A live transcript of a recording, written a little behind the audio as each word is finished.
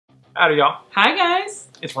Howdy, y'all. Hi, guys.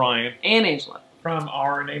 It's Ryan And Angela. from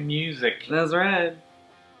RNA Music, That's right.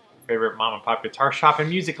 favorite mom and pop guitar shop and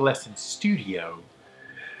music lesson studio,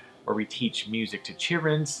 where we teach music to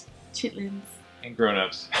childrens Chitlins. and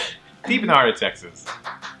grown-ups deep in the heart of Texas,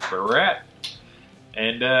 where we're at.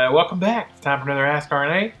 And welcome back. It's time for another Ask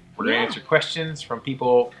RNA. We're going to answer questions from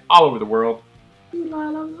people all over the world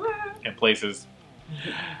and places.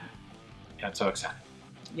 And I'm so excited.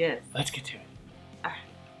 Yes. Let's get to it.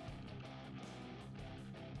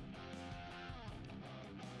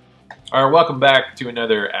 All right, welcome back to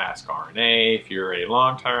another Ask RNA. If you're a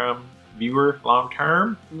long-term viewer,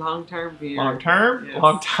 long-term viewer, Yes.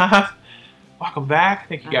 long time, welcome back.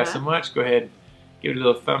 Thank you guys so much. Go ahead, give it a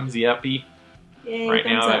little thumbsy uppy. Yay, Right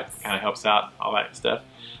now, that ups. kind of helps out, all that stuff.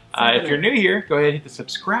 If you're new here, go ahead and hit the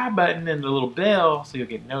subscribe button and the little bell so you'll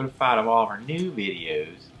get notified of all of our new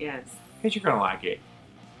videos. Yes. Because you're going to like it.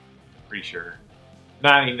 Pretty sure.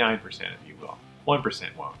 99% of you will.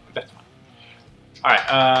 1% won't, but that's fine.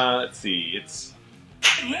 Alright, let's see. It's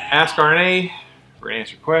Ask RNA. We're going to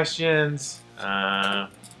answer questions.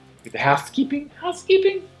 Get the housekeeping.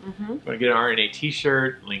 Mm-hmm. Want to get an RNA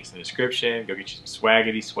t-shirt. Links in the description. Go get you some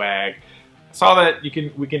swaggity swag. I saw that we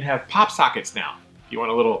can have pop sockets now. If you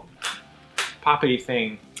want a little poppy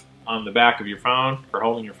thing on the back of your phone for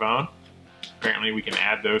holding your phone. Apparently we can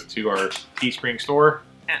add those to our Teespring store.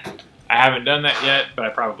 I haven't done that yet, but I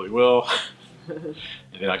probably will. And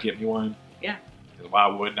then I'll get me one. Yeah. Because why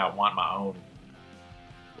would not want my own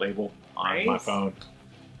label on my phone?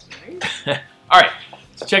 Nice. Alright,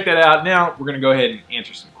 so check that out. Now we're going to go ahead and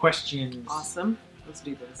answer some questions. Awesome. Let's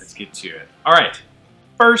do this. Let's get to it. Alright,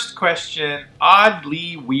 first question,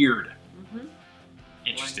 oddly weird. Mm-hmm.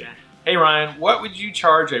 Interesting. Like Hey Ryan, what would you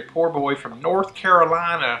charge a poor boy from North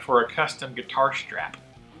Carolina for a custom guitar strap?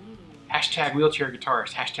 Hashtag wheelchair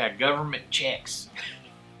guitarist, hashtag government checks.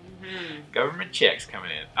 Mm-hmm. Government checks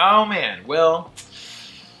coming in. Oh man, well,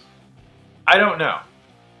 I don't know.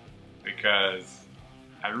 Because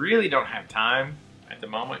I really don't have time at the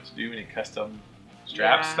moment to do any custom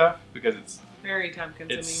strap stuff because it's very time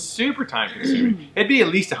consuming. It's super time consuming. It'd be at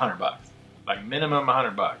least $100, like minimum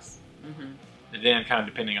 $100. Mm-hmm. And then kind of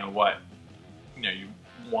depending on what you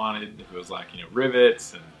wanted, if it was like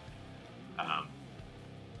rivets and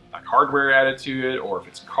like hardware added to it, or if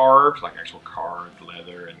it's carved, like actual carved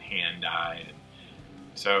leather and hand dyed.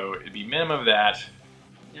 So it'd be minimum of that.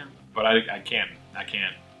 Yeah. But I can't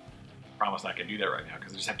promise I can do that right now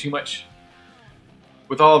because I just have too much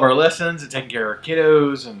with all of our lessons and taking care of our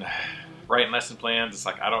kiddos and writing lesson plans. It's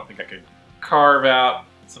like I don't think I could carve out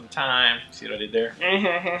some time. See what I did there?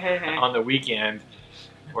 On the weekend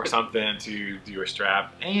or something to do a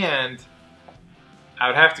strap. And I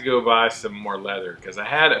would have to go buy some more leather because I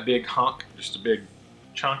had a big hunk, just a big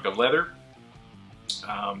chunk of leather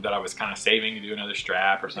that I was kind of saving to do another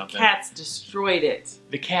strap or something. The cats destroyed it.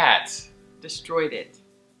 The cats destroyed it.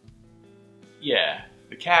 Yeah,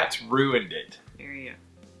 the cats ruined it. There you go.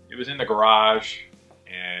 It was in the garage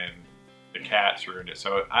and the cats ruined it.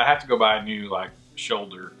 So I have to go buy a new like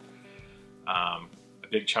shoulder, a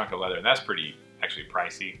big chunk of leather, and that's pretty actually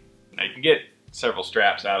pricey. Now you can get several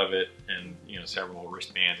straps out of it and several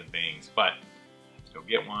wristbands and things, but let's go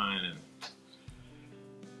get one. And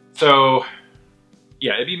so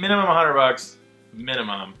yeah, it'd be minimum $100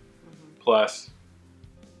 minimum, plus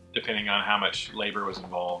depending on how much labor was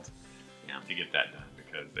involved to get that done,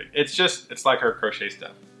 because it's like her crochet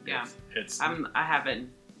stuff. Yeah, it's I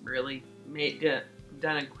haven't really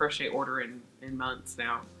done a crochet order in months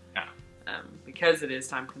now. Yeah. Because it is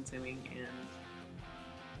time consuming and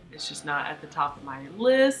it's just not at the top of my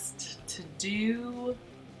list to do.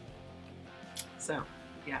 So,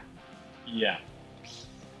 yeah. Yeah.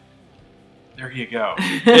 There you go.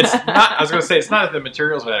 It's not, I was going to say, it's not that the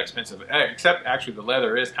materials are that expensive, except actually the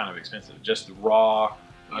leather is kind of expensive. Just the raw,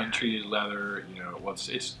 untreated leather, well,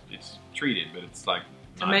 it's treated, but it's like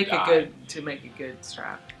to make a good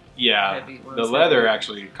strap. Yeah, the leather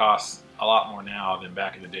actually costs a lot more now than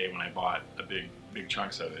back in the day when I bought a big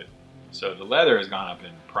chunks of it. So the leather has gone up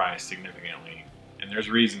in price significantly, and there's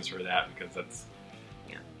reasons for that because that's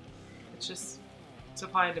it's just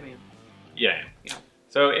supply and demand. Yeah.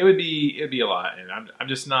 So it'd be a lot, and I'm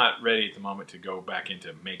just not ready at the moment to go back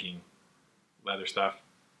into making leather stuff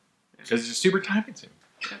because it's just super time consuming.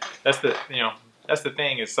 That's the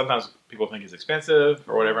thing is sometimes people think it's expensive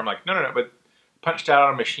or whatever. I'm like no, but punched out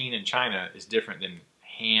on a machine in China is different than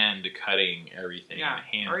hand cutting everything,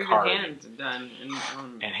 hand or even carving, hand done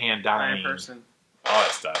and hand dyeing, person, all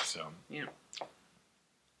that stuff. So it'd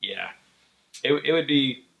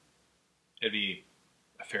be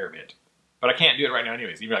a fair bit. But I can't do it right now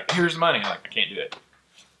anyways. You'd be like, here's money. I'm like, I can't do it.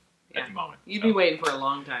 at the moment. You'd be waiting for a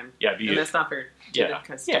long time. Yeah, and that's not fair to the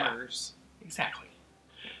customers. Yeah, exactly.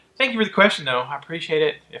 Thank you for the question, though. I appreciate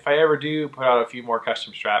it. If I ever do put out a few more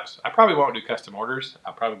custom straps, I probably won't do custom orders.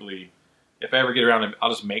 I'll probably, if I ever get around, I'll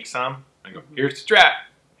just make some and go, here's the strap.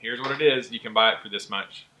 Here's what it is. You can buy it for this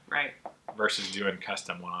much. Right. Versus doing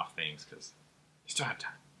custom one-off things because you still have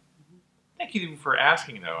time. Thank you for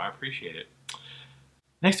asking, though. I appreciate it.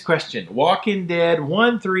 Next question. Walking Dead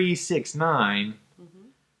 1369.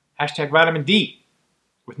 Hashtag vitamin D.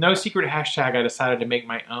 With no secret hashtag, I decided to make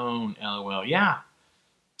my own. LOL. Yeah.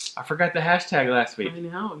 I forgot the hashtag last week. I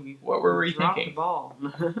know. What were we dropped thinking? The ball.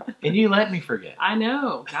 And you let me forget. I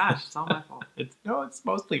know. Gosh, it's all my fault. No, it's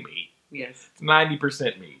mostly me. Yes. It's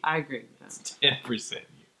 90% me. I agree with that. It's 10%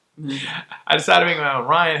 you. I decided to make my own.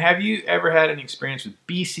 Ryan, have you ever had any experience with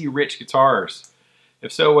BC Rich guitars?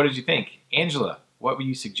 If so, what did you think? Angela, what would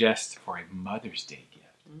you suggest for a Mother's Day gift?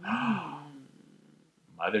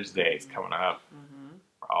 Mother's Day is coming up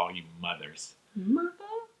for all you mothers.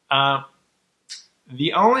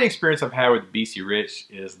 The only experience I've had with BC Rich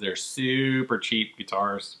is they're super cheap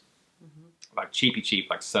guitars. Like cheapy cheap,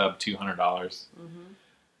 like sub $200.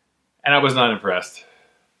 And I was not impressed,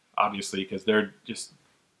 obviously, because they're just,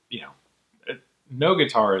 you know, no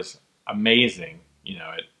guitar is amazing, you know,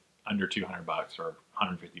 at under 200 bucks or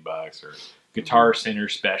 150 bucks or Guitar Center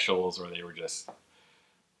specials, or they were just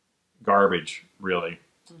garbage, really.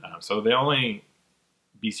 So the only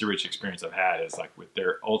BC Rich experience I've had is like with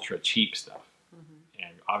their ultra cheap stuff.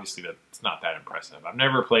 And obviously that's not that impressive. I've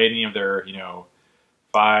never played any of their, you know,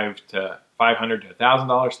 $500 to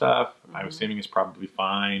 $1,000 stuff. I'm assuming it's probably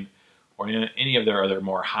fine. Or any of their other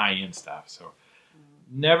more high-end stuff. So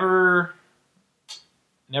never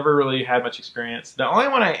really had much experience. The only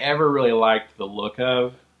one I ever really liked the look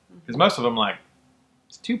of, because most of them, like,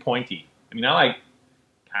 it's too pointy. I mean, I like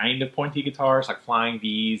kind of pointy guitars, like Flying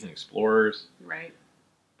V's and Explorers. Right.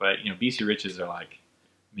 But, you know, BC Riches are like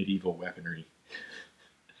medieval weaponry.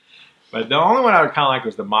 But the only one I would kind of like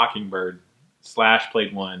was the Mockingbird. Slash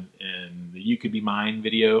played one in the You Could Be Mine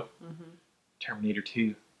video. Terminator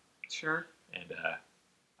 2. Sure. And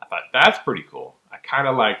I thought, that's pretty cool. I kind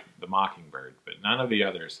of like the Mockingbird, but none of the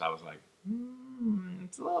others. I was like,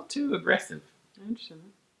 it's a little too aggressive. I understand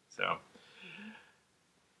that. So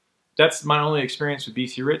that's my only experience with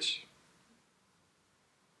BC Rich.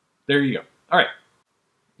 There you go. All right.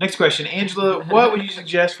 Next question. Angela, what would you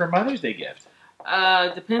suggest for Mother's Day gift?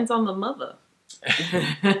 Depends on the mother.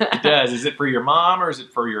 It does. Is it for your mom or is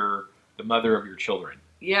it for the mother of your children?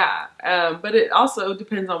 Yeah, but it also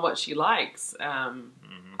depends on what she likes.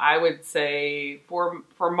 I would say for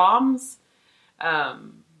moms,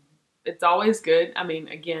 it's always good. I mean,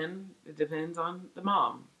 again, it depends on the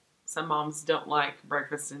mom. Some moms don't like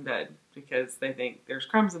breakfast in bed because they think there's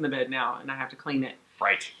crumbs in the bed now and I have to clean it.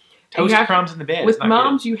 Right. Toast crumbs in the bed. With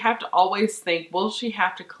moms, you have to always think, will she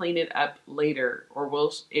have to clean it up later or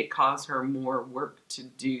will it cause her more work to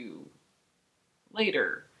do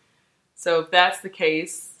later? So if that's the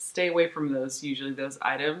case, stay away from usually those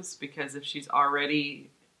items, because if she's already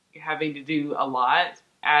having to do a lot,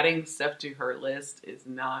 adding stuff to her list is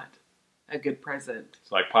not a good present.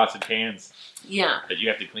 It's like pots and pans. Yeah. That you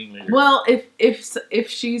have to clean later. Well, if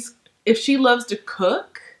she loves to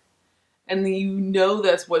cook, and you know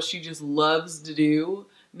that's what she just loves to do,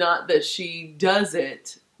 not that she does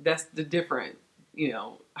it, that's the different, you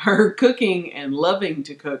know. Her cooking and loving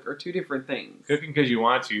to cook are two different things. Cooking because you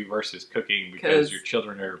want to versus cooking because your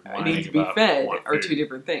children are whining need to be fed are two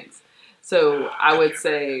different things. So I would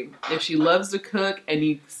say if she loves to cook and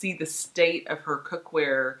you see the state of her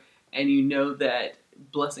cookware and you know that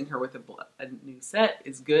blessing her with a new set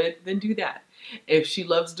is good, then do that. If she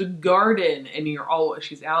loves to garden and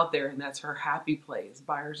she's out there and that's her happy place,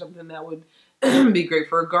 buy her something that would be great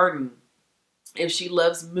for a garden. If she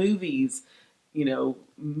loves movies, you know,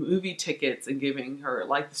 movie tickets and giving her,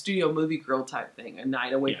 like the studio movie girl type thing, a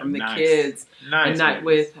night away from the kids, a night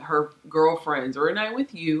with her girlfriends, or a night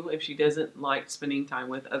with you if she doesn't like spending time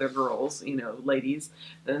with other girls, you know, ladies,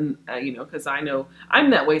 then, you know, because I know I'm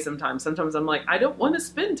that way sometimes. Sometimes I'm like, I don't want to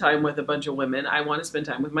spend time with a bunch of women. I want to spend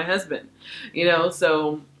time with my husband, you know,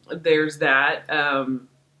 so there's that.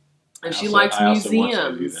 And she likes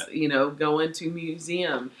museums, you know, going to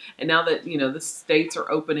museum. And now that, you know, the states are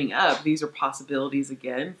opening up, these are possibilities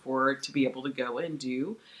again for her to be able to go and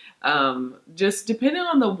do. Just depending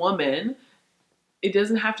on the woman, it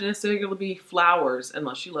doesn't have to necessarily be flowers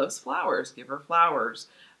unless she loves flowers. Give her flowers.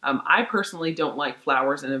 I personally don't like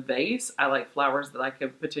flowers in a vase. I like flowers that I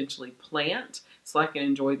could potentially plant so I can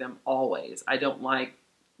enjoy them always. I don't like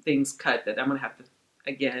things cut that I'm going to have to,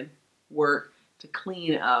 again, work to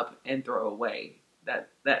clean up and throw away.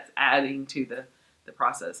 That's adding to the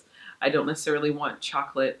process. I don't necessarily want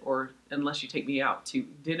chocolate, or unless you take me out to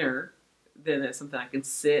dinner, then it's something I can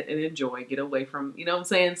sit and enjoy, get away from, you know what I'm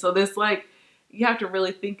saying? So this, like, you have to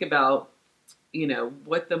really think about, you know,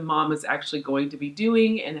 what the mom is actually going to be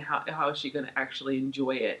doing and how is she going to actually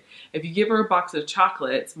enjoy it. If you give her a box of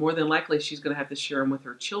chocolates, more than likely she's going to have to share them with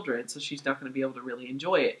her children, so she's not going to be able to really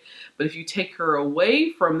enjoy it. But if you take her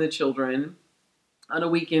away from the children on a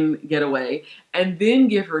weekend getaway and then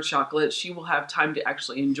give her chocolates, she will have time to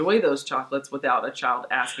actually enjoy those chocolates without a child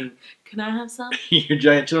asking, "Can I have some?" Your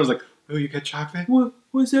giant children's like, "Oh, you got chocolate?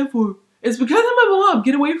 What's that for?" It's because I'm my mom.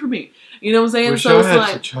 Get away from me. You know what I'm saying? Wish So I it's had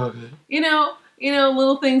like, some chocolate. you know,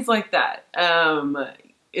 little things like that.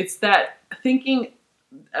 It's that thinking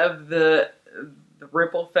of the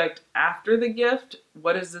ripple effect after the gift.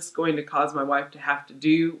 What is this going to cause my wife to have to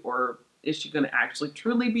do, or is she going to actually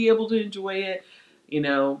truly be able to enjoy it? You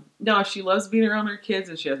know, no, if she loves being around her kids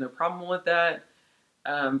and she has no problem with that,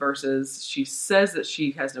 versus she says that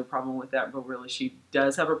she has no problem with that, but really she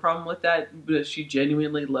does have a problem with that, but if she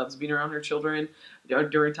genuinely loves being around her children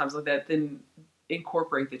during times like that, then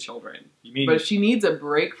incorporate the children. But if she needs a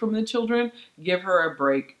break from the children, give her a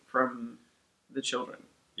break from the children.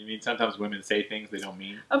 You mean sometimes women say things they don't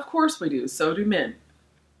mean? Of course we do. So do men.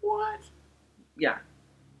 What? Yeah.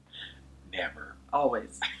 Never.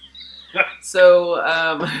 Always. So,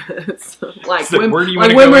 like, So women,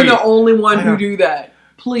 women are the only one who do that.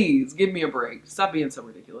 Please give me a break. Stop being so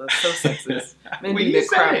ridiculous. So sexist. Men do that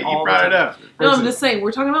crap all the time. No, I'm just saying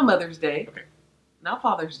we're talking about Mother's Day, okay, not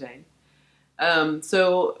Father's Day.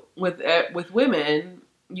 So with women,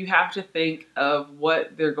 you have to think of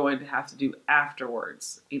what they're going to have to do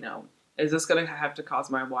afterwards. You know, is this going to have to cause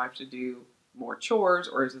my wife to do more chores,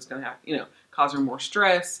 or is this going to have, you know, cause her more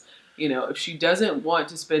stress? You know, if she doesn't want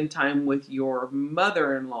to spend time with your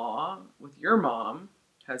mother-in-law, with your mom,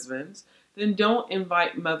 husbands, then don't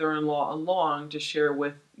invite mother-in-law along to share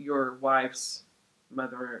with your wife's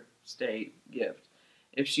Mother's Day gift.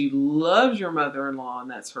 If she loves your mother-in-law and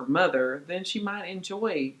that's her mother, then she might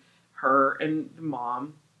enjoy her and the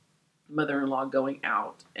mother-in-law going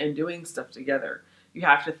out and doing stuff together. You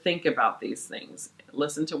have to think about these things.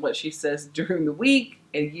 Listen to what she says during the week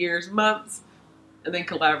and years, months, and then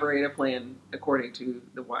collaborate a plan according to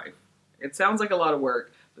the wife. It sounds like a lot of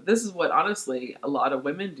work, but this is what, honestly, a lot of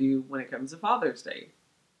women do when it comes to Father's Day.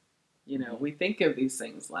 You know, we think of these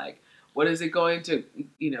things like, what is it going to,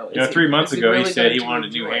 you know... 3 months ago, he said he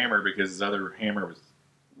wanted a new hammer because his other hammer was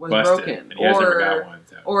busted, broken. And he has never got one.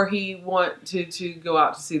 So. Or he wanted to go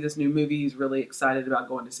out to see this new movie. He's really excited about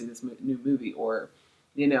going to see this new movie. Or,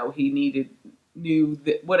 you know, he needed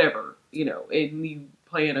whatever, you know, and you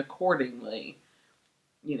plan accordingly.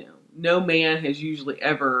 You know, no man has usually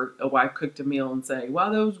ever, a wife cooked a meal and say,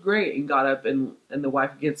 "Wow, that was great," and got up and the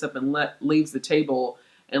wife gets up and leaves the table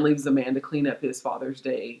and leaves the man to clean up his Father's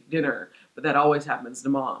Day dinner. But that always happens to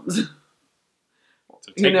moms.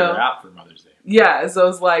 So take her out for Mother's Day. Yeah, so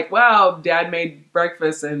it's like, wow, Dad made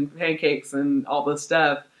breakfast and pancakes and all this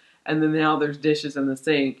stuff, and then now there's dishes in the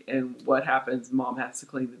sink, and what happens? Mom has to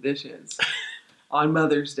clean the dishes. On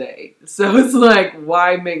Mother's Day. So it's like,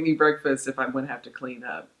 why make me breakfast if I'm going to have to clean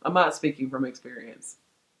up? I'm not speaking from experience.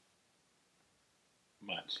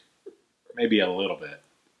 Much. Maybe a little bit.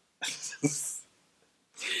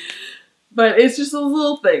 But it's just those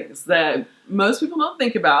little things that most people don't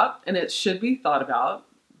think about, and it should be thought about.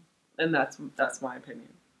 And that's my opinion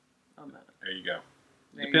on that. There you go.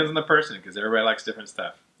 It depends on the person, because everybody likes different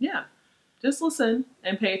stuff. Yeah. Just listen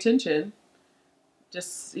and pay attention.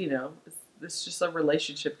 Just, you know, it's just a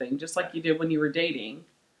relationship thing. Just like you did when you were dating.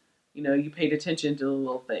 You know, you paid attention to the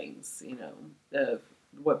little things. You know,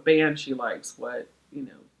 what band she likes, what, you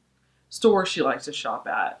know, store she likes to shop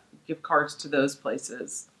at. Give cards to those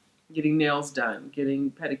places. Getting nails done. Getting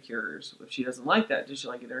pedicures. If she doesn't like that, does she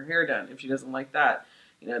like getting her hair done? If she doesn't like that,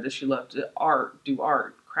 you know, does she love to do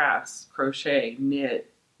art, crafts, crochet,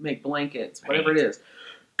 knit, make blankets, whatever it is.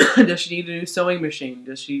 Does she need a new sewing machine?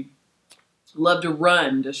 Does she love to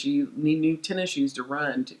run? Does she need new tennis shoes to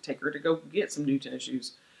run? To take her to go get some new tennis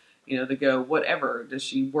shoes, you know, to go whatever. Does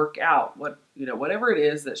she work out? Whatever it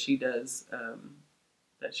is that she does,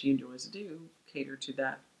 that she enjoys to do, cater to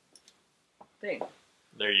that thing.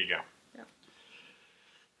 There you go. Yeah.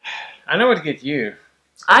 I know what to get you.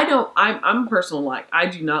 I'm a person like, I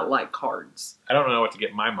do not like cards. I don't know what to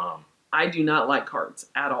get my mom. I do not like cards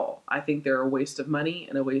at all. I think they're a waste of money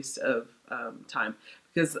and a waste of time.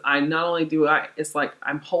 Because it's like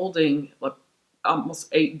I'm holding like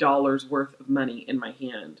almost $8 worth of money in my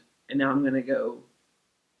hand. And now I'm going to go,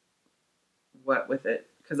 what with it?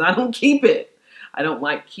 Because I don't keep it. I don't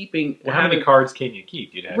like keeping. Well, how many cards can you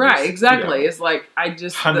keep? You'd have right, exactly. It's like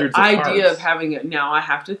the idea of having it. Now I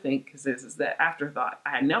have to think, because this is the afterthought.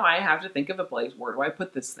 Now I have to think of a place. Where do I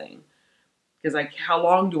put this thing? Because how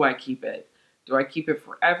long do I keep it? Do I keep it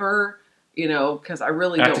forever? You know, because I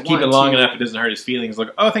really don't want to. keep it long enough it doesn't hurt his feelings. Like,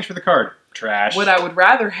 oh, thanks for the card. Trash. What I would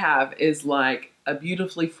rather have is like a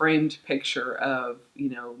beautifully framed picture of, you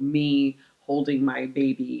know, me holding my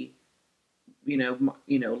baby. You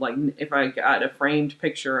know, like if I got a framed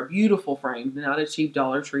picture, a beautiful frame, not a cheap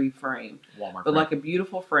Dollar Tree frame, Walmart but frame. like a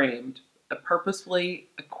beautiful framed, a purposefully,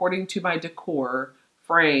 according to my decor,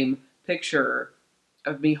 frame picture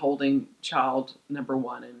of me holding child number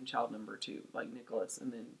 1 and child number 2, like Nicholas,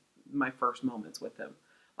 and then my first moments with him.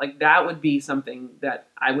 Like that would be something that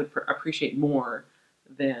I would appreciate more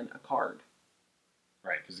than a card.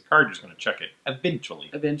 Right, because the card, you're just going to chuck it eventually.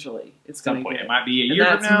 Eventually. It's At some going to point. get. It might be a And year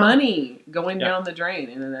from that's now. money going down the drain,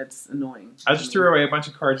 and that's annoying. I just threw away a bunch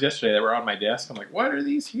of cards yesterday that were on my desk. I'm like, what are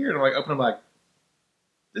these here? And I'm like, open them, like,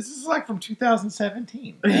 this is like from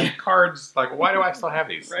 2017. I have cards, like, why do I still have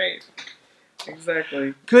these? Right.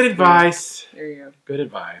 Exactly. Good advice. There you go. Good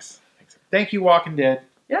advice. Thank you, Walking Dead.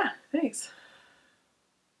 Yeah, thanks.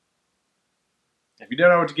 If you don't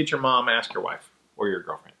know what to get your mom, ask your wife or your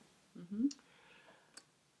girlfriend. Mm-hmm.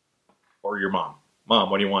 Or your mom.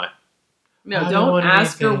 Mom, what do you want? No, don't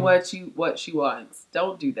ask her what she wants.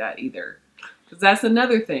 Don't do that either. Because that's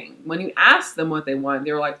another thing. When you ask them what they want,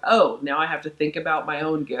 they're like, oh, now I have to think about my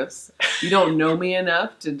own gifts. You don't know me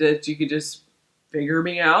enough that you could just figure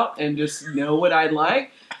me out and just know what I'd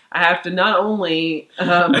like. I have to not only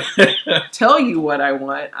tell you what I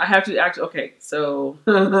want, I have to actually, okay, so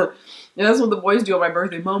that's what the boys do on my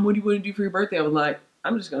birthday. Mom, what do you want to do for your birthday? I was like,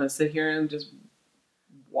 I'm just going to sit here and just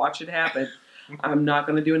watch it happen. I'm not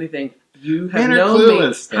going to do anything. You have known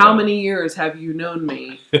me. How many years have you known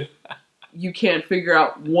me? You can't figure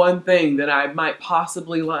out one thing that I might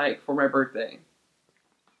possibly like for my birthday.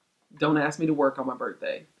 Don't ask me to work on my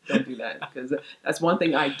birthday. Don't do that, because that's one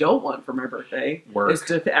thing I don't want for my birthday. Work. Is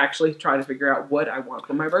to actually try to figure out what I want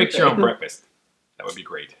for my birthday. Fix your own breakfast. That would be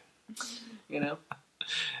great. You know?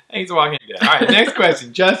 Thanks for walking in. All right, next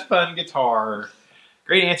question. Just Fun Guitar.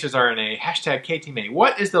 Great answers, RNA. Hashtag KTMA.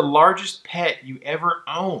 What is the largest pet you ever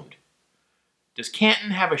owned? Does Canton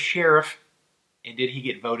have a sheriff, and did he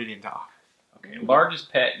get voted into office? Okay,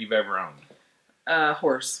 largest pet you've ever owned.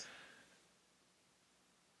 Horse.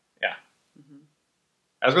 Yeah. Mm-hmm.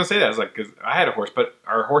 I was going to say that. I was like, because I had a horse, but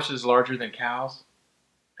are horses larger than cows?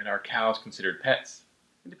 And are cows considered pets?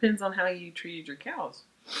 It depends on how you treated your cows.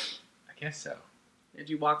 I guess so. Did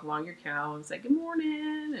you walk along your cow and say good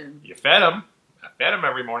morning? And you fed them. I fed them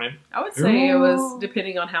every morning. I would say it was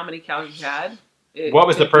depending on how many cows you had. What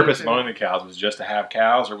was the purpose of owning the cows? Was it just to have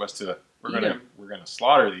cows, or was to we're gonna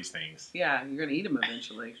slaughter these things? Yeah, you're gonna eat them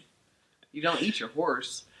eventually. You don't eat your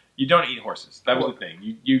horse. You don't eat horses. That was the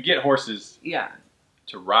thing. You get horses. Yeah.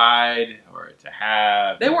 To ride or to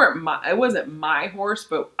have. They weren't it wasn't my horse,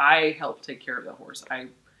 but I helped take care of the horse. I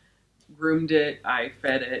groomed it. I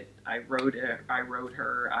fed it. I rode it. I rode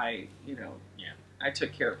her. I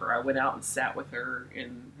took care of her. I went out and sat with her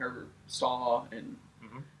in her stall and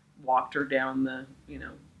walked her down the,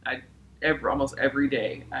 almost every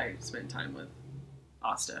day I spent time with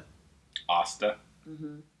Asta. Asta?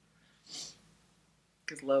 Mm-hmm.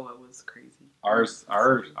 Because Loa was crazy. Ours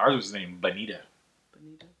was named Bonita.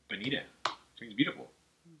 Bonita. She was beautiful.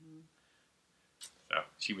 Mm-hmm. So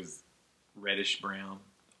she was reddish brown.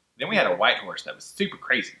 Then we had a white horse that was super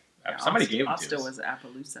crazy. Yeah, somebody gave it to us. Asta was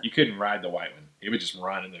Appaloosa. You couldn't ride the white one. It would just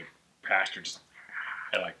run in the pasture, just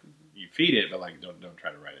like you feed it, but like don't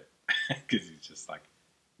try to ride it because it's just like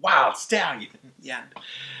wild stallion. Yeah.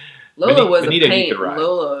 Lola was Bonita a pain.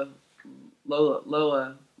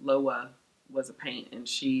 Lola was a pain, and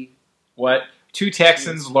she. What? Two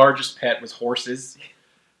Texans' largest pet was horses.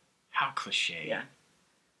 How cliche. Yeah.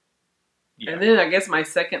 And then I guess my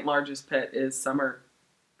second largest pet is Summer.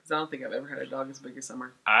 Because I don't think I've ever had a dog as big as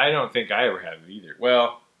Summer. I don't think I ever had it either.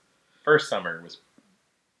 Well, first Summer was...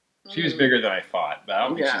 She was bigger than I thought, but I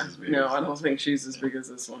don't think she's as big as this. I don't think she's as big as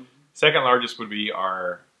this one. Second largest would be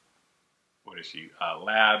our... What is she?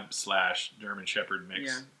 Lab/German Shepherd mix.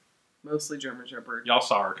 Yeah. Mostly German Shepherd. Y'all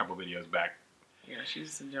saw her a couple videos back. Yeah,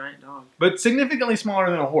 she's a giant dog. But significantly smaller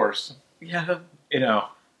than a horse. Yeah.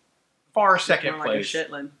 Far second more place. Like a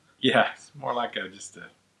Shetland. Yeah, it's more like just a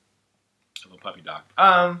little puppy dog.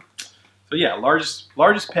 So yeah,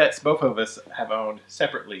 largest pets both of us have owned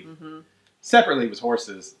separately. Mm-hmm. Separately was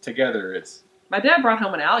horses. Together it's... My dad brought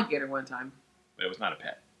home an alligator one time. But it was not a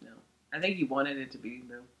pet. No. I think he wanted it to be,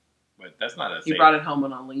 though. But that's not a... He brought it home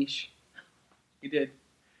on a leash. He did.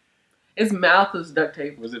 His mouth was duct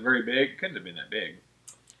tape. Was it very big? It couldn't have been that big.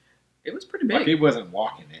 It was pretty big. Like he wasn't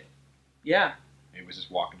walking it. Yeah. He was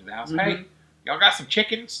just walking to the house. Hey, y'all got some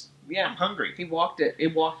chickens? Yeah. I'm hungry. He walked it.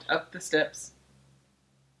 It walked up the steps.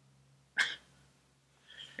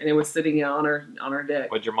 And it was sitting on our deck.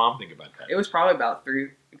 What'd your mom think about that? It was probably about 3,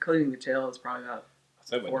 including the tail. It was probably about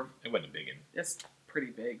So 4. it wasn't a big one. It's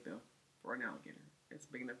pretty big though for an alligator. It's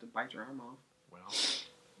big enough to bite your arm off. Well,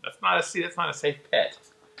 that's not a safe pet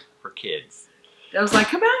for kids. I was like,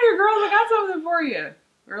 "Come out here, girls! I got something for you."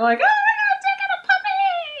 We're like, "Oh my God, taking a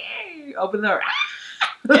puppy!" Open the door.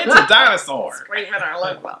 It's a dinosaur. Screaming our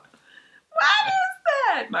lungs off. What is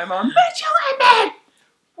that? My mom. Bitch, you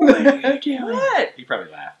what are you doing? What? He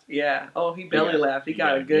probably laughed. Yeah. Oh, he belly laughed. He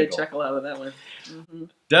got a good giggle. chuckle out of that one.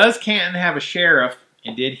 Does Canton have a sheriff,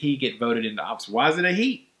 and did he get voted into office? Why is it a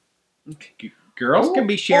he? Girls can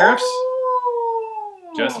be sheriffs.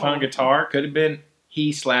 Oh. Just on guitar. Could have been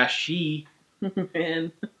he/she.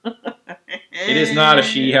 Man. It is not a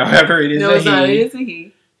she, however, it is a he. No, it is a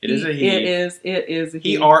he. It is a he. It is a he.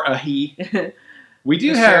 He are a he. We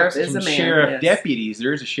do have some man, sheriff deputies.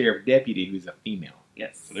 There is a sheriff deputy who's a female.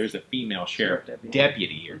 Yes. So there's a female sheriff Deputy.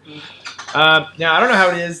 deputy here. Now, I don't know how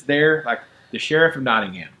it is there, like the sheriff of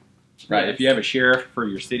Nottingham. Right. Yes. If you have a sheriff for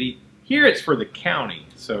your city. Here it's for the county.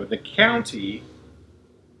 So the county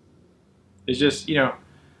is just,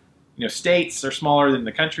 states are smaller than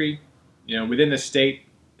the country. Within the state,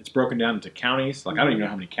 it's broken down into counties. Like, I don't even know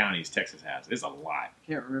how many counties Texas has. It's a lot.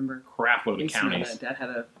 Can't remember. Crap load of counties. Dad had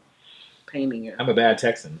a painting. I'm a bad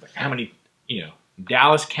Texan. Like, how many,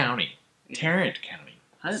 Dallas County, Tarrant County,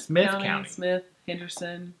 Smith County, Smith,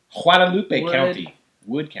 Henderson, Guadalupe Wood. County,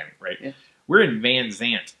 Wood County, right? Yeah. We're in Van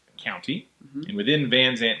Zant County. And within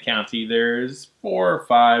Van Zant County, there's 4 or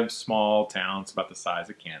 5 small towns about the size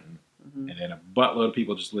of Canton. And then a buttload of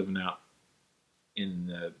people just living out in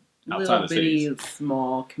the outside of the cities. Little bitty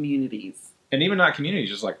small communities. And even not communities,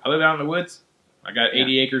 just like I live out in the woods. I got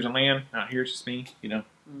 80 acres of land out here. It's just me,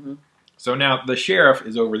 So now the sheriff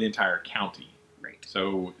is over the entire county. Right.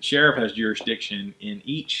 So the sheriff has jurisdiction in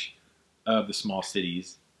each of the small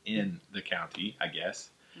cities in the county, I guess.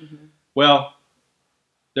 Well,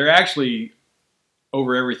 they're actually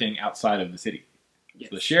over everything outside of the city. Yes.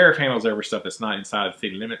 So the sheriff handles every stuff that's not inside of the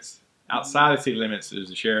city limits. Outside of the city limits is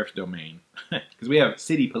the sheriff's domain. Because we have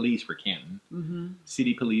city police for Canton,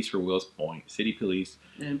 city police for Wills Point, city police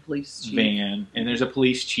and police chief. Van, and there's a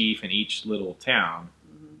police chief in each little town.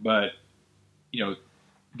 But,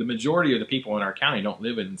 the majority of the people in our county don't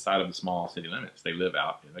live inside of the small city limits. They live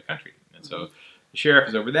out in the country. And so the sheriff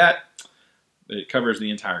is over that. It covers the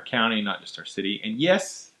entire county, not just our city. And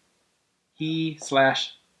yes,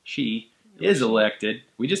 he/she is elected.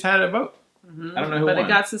 We just had a vote. I don't know who won. But it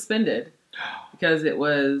got suspended because it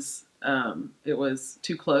was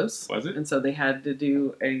too close. Was it? And so they had to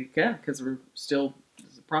do because the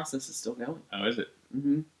process is still going. Oh, is it?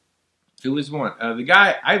 Who was one? The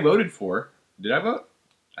guy I voted for. Did I vote?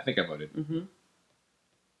 I think I voted.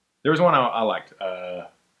 There was one I liked.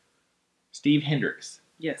 Steve Hendricks.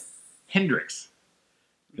 Yes. Hendricks.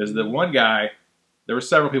 Because the one guy, there were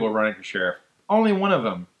several people running for sheriff. Only one of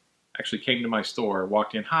them actually came to my store,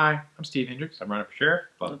 walked in. Hi, I'm Steve Hendricks. I'm running for sheriff.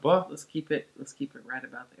 Blah blah blah. Let's keep it right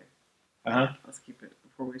about there. Let's keep it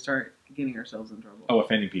before we start getting ourselves in trouble. Oh,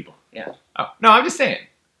 offending people. Yeah. Oh no, I'm just saying.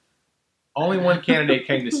 Only one candidate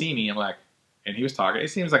came to see me. I'm like, and he was talking. He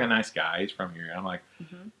seems like a nice guy. He's from here. And I'm like,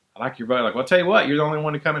 I like your vote. Like, well, I'll tell you what. You're the only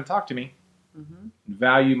one to come and talk to me.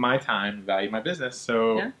 Value my time. Value my business.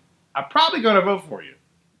 So I'm probably going to vote for you.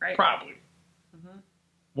 Right. Probably.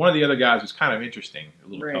 One of the other guys was kind of interesting, a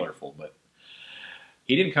little colorful, but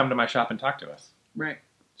he didn't come to my shop and talk to us. Right.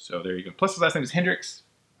 So there you go. Plus his last name is Hendricks.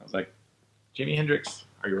 I was like, Jimi Hendrix,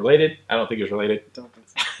 are you related? I don't think he's related. Don't think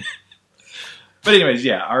so. But anyways,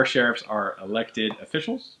 yeah, our sheriffs are elected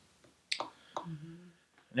officials. And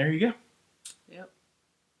there you go. Yep.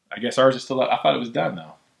 I guess ours is still up. I thought it was done,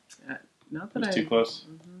 though. Not that it was too close.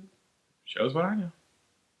 Shows what I know.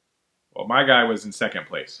 Well, my guy was in second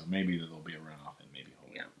place, so maybe there'll be a runoff and maybe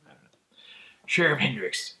hold it. I don't know. Sheriff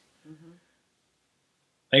Hendricks.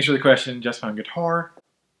 Thanks for the question, just on guitar.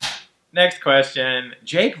 Next question,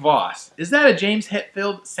 Jake Voss. Is that a James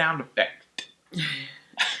Hetfield sound effect?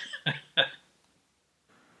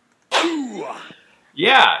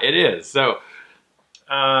 Yeah, it is. So,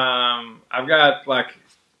 I've got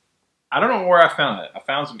I don't know where I found it. I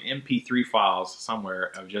found some MP3 files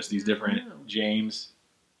somewhere of just these different James,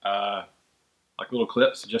 little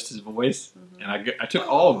clips, just his voice, and I took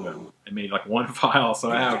all of them and made one file.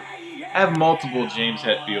 So I have multiple James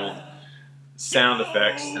Hetfield sound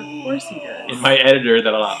effects Of course he does. in my editor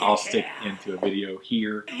that I'll stick into a video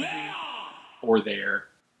here or there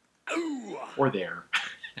or there.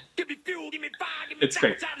 It's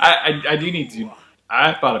great. I do need to.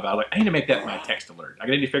 I thought about it, like I need to make that my text alert. I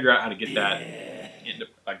need to figure out how to get that into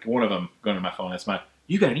like one of them going to my phone. That's my.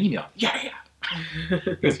 You got an email? Yeah.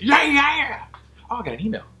 He goes, yeah. Oh, I got an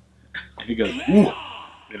email. And he goes, ooh.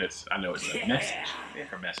 And I know it's a message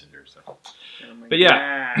from Messenger. So. But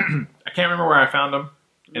yeah, I can't remember where I found them,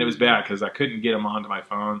 and it was bad because I couldn't get them onto my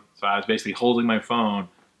phone. So I was basically holding my phone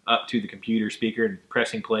up to the computer speaker and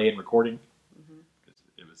pressing play and recording.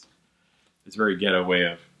 It's a very ghetto way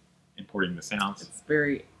of importing the sounds. It's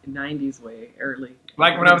very 90s way, early.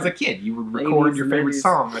 Like when I was a kid, you would record your favorite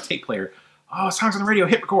song on a tape player. Oh, songs on the radio,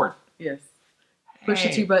 hit record. Yes. Push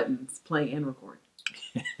the 2 buttons, play and record.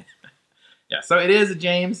 Yeah, so it is a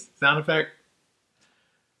James sound effect.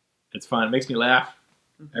 It's fun. It makes me laugh.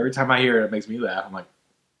 Every time I hear it, it makes me laugh. I'm like,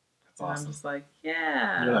 that's awesome. I'm just like,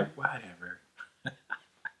 yeah. And you're like, whatever.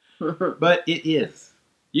 But it is.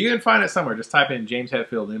 You can find it somewhere. Just type in James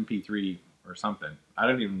Hetfield MP3 or something. I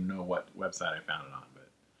don't even know what website I found it on, but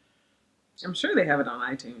I'm sure they have it on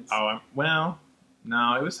iTunes. Oh, well,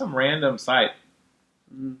 no, it was some random site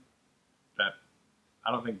that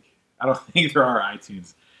I don't think there are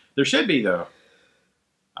iTunes. There should be though.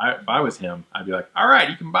 If I was him, I'd be like, all right,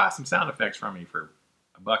 you can buy some sound effects from me for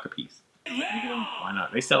 $1 a piece. Why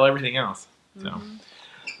not? They sell everything else. So,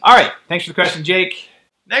 all right, thanks for the question, Jake.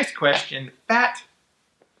 Next question, Fat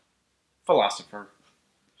Philosopher.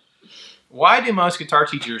 Why do most guitar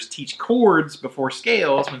teachers teach chords before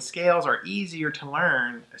scales when scales are easier to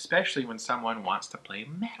learn, especially when someone wants to play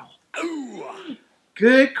metal? Ooh.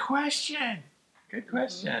 Good question. Good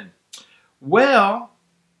question. Well,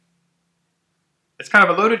 it's kind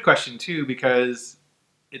of a loaded question too because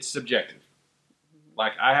it's subjective.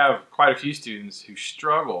 Like I have quite a few students who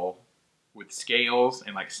struggle with scales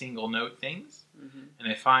and like single note things, and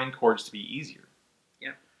they find chords to be easier.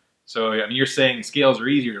 Yeah. So I mean, you're saying scales are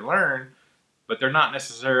easier to learn, but they're not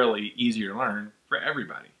necessarily easier to learn for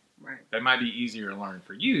everybody. Right. That might be easier to learn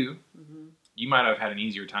for you. You might have had an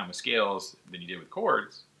easier time with scales than you did with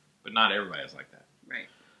chords, but not everybody is like that. Right.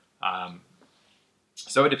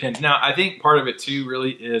 So it depends. Now, I think part of it too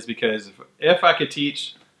really is because if I could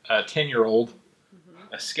teach a 10-year-old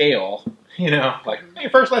a scale, you know, like, hey,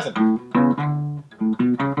 first lesson.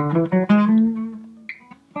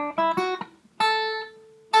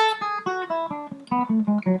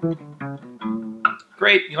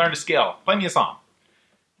 Great, you learned a scale. Play me a song.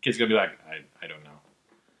 The kid's going to be like, I don't know.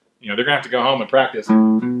 You know, they're going to have to go home and practice.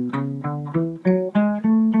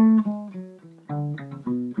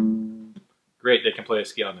 Great, they can play a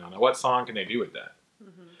scale now. Now, what song can they do with that?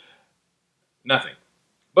 Nothing.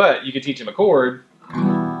 But you could teach them a chord,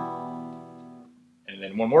 and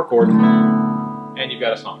then one more chord, and you've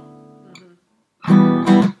got a song.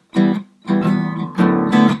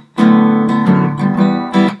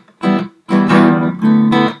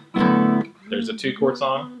 There's a 2-chord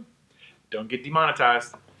song. Don't get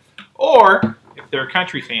demonetized. Or, if they're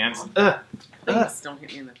country fans, please don't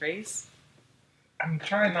hit me in the face. I'm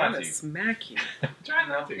trying not to. Smack you. I'm trying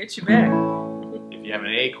not to. Hit you back. If you have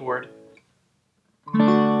an A chord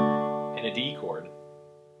and a D chord,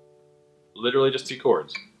 literally just 2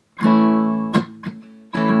 chords. I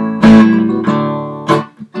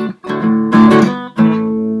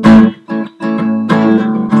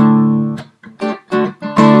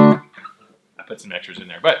put some extras in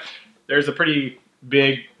there, but there's a pretty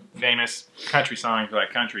big, famous country song for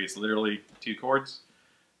that country. It's literally 2 chords.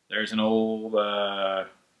 There's an old,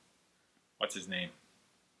 what's his name?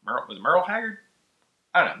 Was it Merle Haggard?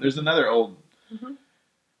 I don't know. There's another old. We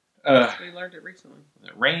learned it recently.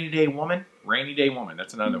 Rainy Day Woman. Rainy Day Woman.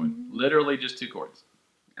 That's another one. Literally just 2 chords.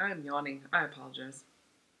 I'm yawning. I apologize.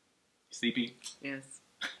 Sleepy? Yes.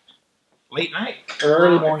 Late night or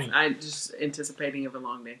early morning? I'm just anticipating of a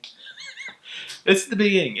long day. It's the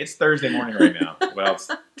beginning. It's Thursday morning right now. Well,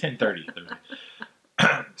 it's 10:30 Thursday.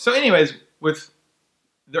 So anyways,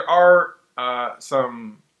 there are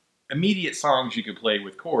some immediate songs you could play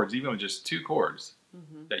with chords, even with just 2 chords,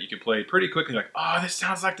 that you could play pretty quickly. Like, oh, this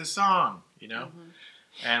sounds like the song, you know.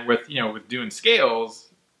 And with doing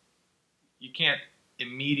scales, you can't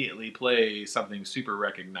immediately play something super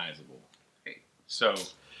recognizable. Right. So,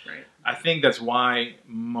 I think that's why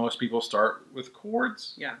most people start with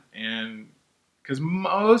chords. Yeah. And because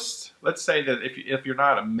let's say that if you're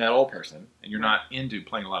not a metal person and you're not into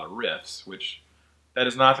playing a lot of riffs, which that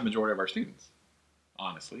is not the majority of our students,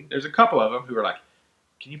 honestly. There's a couple of them who are like,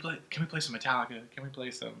 can we play some Metallica? Can we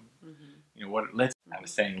play some, Mm-hmm. what, I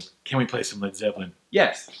was saying, can we play some Led Zeppelin?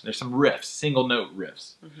 Yes, there's some riffs, single note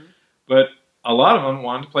riffs. Mm-hmm. But a lot of them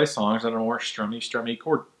wanted to play songs that are more strummy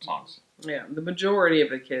chord songs. Yeah, the majority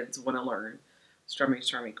of the kids want to learn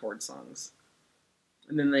strummy chord songs.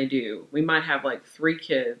 And then they do. We might have like 3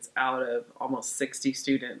 kids out of almost 60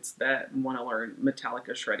 students that want to learn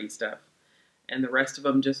Metallica shreddy stuff. And the rest of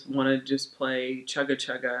them just want to just play chugga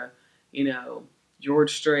chugga,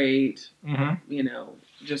 George Strait,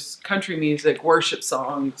 just country music, worship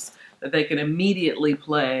songs that they can immediately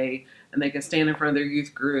play, and they can stand in front of their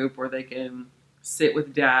youth group, or they can sit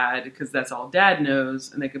with dad because that's all dad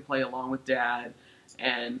knows, and they can play along with dad,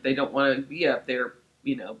 and they don't want to be up there,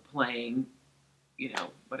 playing,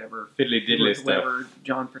 whatever fiddly diddly stuff, whatever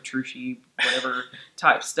John Petrucci, whatever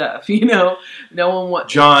type stuff, No one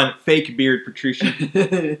wants John fake beard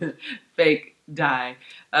Petrucci, fake dye,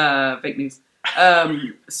 fake news.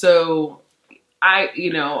 So I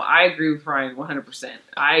agree with Ryan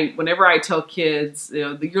 100%. Whenever I tell kids,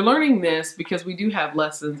 you're learning this because we do have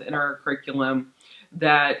lessons in our curriculum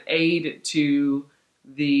that aid to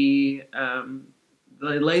they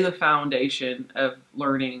lay the foundation of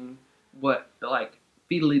learning what, like,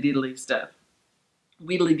 weedly diddly stuff.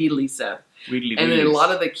 And then a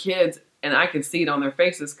lot of the kids, and I can see it on their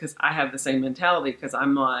faces because I have the same mentality, because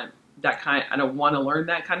I'm not I don't want to learn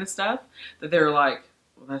that kind of stuff, that they're like,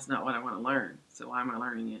 well, that's not what I want to learn, so why am I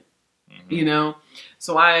learning it? Mm-hmm.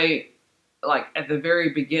 So I, like, at the very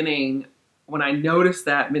beginning, when I noticed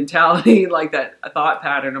that mentality, like that thought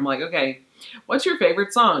pattern, I'm like, okay, what's your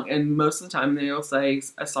favorite song? And most of the time they'll say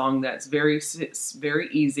a song that's very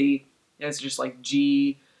easy. It's just like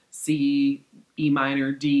G, C, E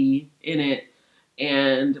minor, D in it.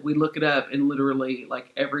 And we look it up, and literally,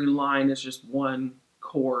 like, every line is just one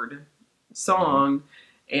chord song,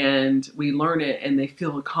 and we learn it, and they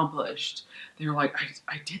feel accomplished. They're like,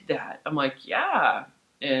 I did that. I'm like, yeah.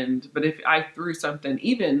 But if I threw something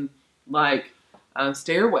even like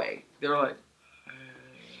Stairway, they're like,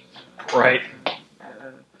 right,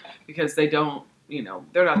 because they don't,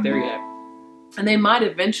 they're not there yet. And they might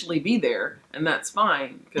eventually be there, and that's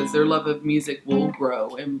fine, because their love of music will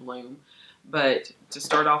grow and bloom. But to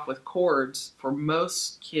start off with chords, for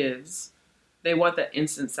most kids, they want that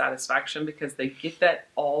instant satisfaction because they get that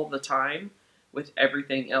all the time with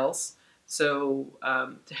everything else. So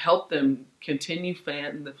to help them continue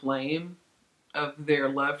fanning the flame of their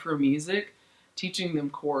love for music, teaching them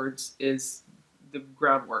chords is the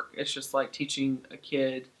groundwork. It's just like teaching a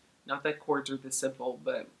kid, not that chords are this simple,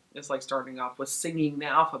 but it's like starting off with singing the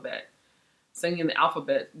alphabet. Singing the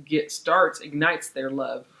alphabet ignites their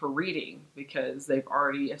love for reading because they've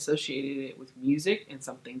already associated it with music and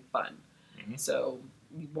something fun. Mm-hmm. So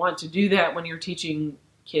you want to do that when you're teaching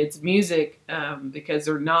kids music, because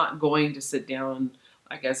they're not going to sit down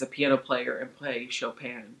like as a piano player and play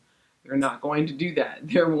Chopin. They're not going to do that.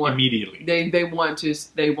 Immediately. They want to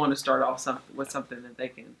start off with something that they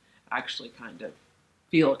can actually kind of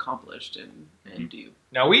feel accomplished and do.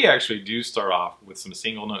 Now, we actually do start off with some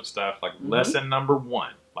single note stuff, like lesson number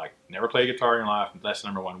 1. Like, never play guitar in your life, lesson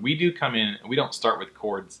number 1. We do come in, and we don't start with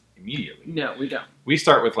chords immediately. No, we don't. We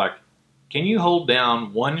start with, like, can you hold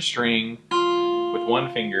down one string with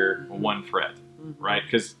one finger or one fret, right?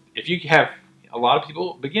 Because if you have a lot of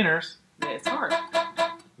people, beginners, it's hard.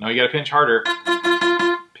 No, you got to pinch harder,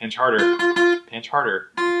 pinch harder, pinch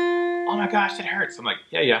harder. Oh my gosh, it hurts. I'm like,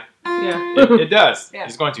 yeah. It does. Yeah.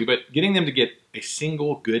 It's going to. But getting them to get a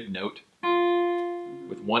single good note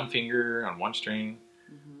with one finger on one string,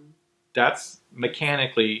 that's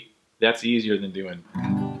mechanically, that's easier than doing,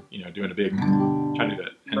 doing a big, trying to do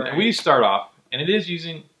that. And we start off, and it is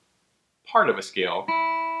using part of a scale.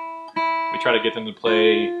 We try to get them to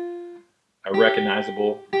play a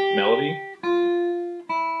recognizable melody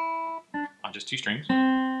on just 2 strings.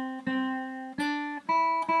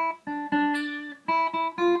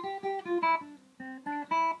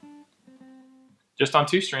 Just on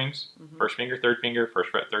 2 strings, first finger, third finger,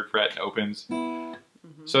 first fret, third fret, opens.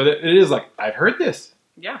 So that it is like, I've heard this.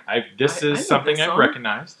 Yeah. This is something I've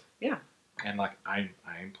recognized. Yeah. And like, I'm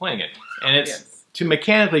playing it. And it's to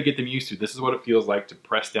mechanically get them used to, this is what it feels like to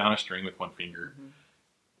press down a string with one finger.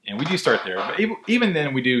 And we do start there. But even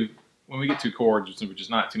then we do, when we get to chords, which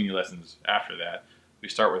is not too many lessons after that, we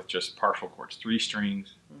start with just partial chords, 3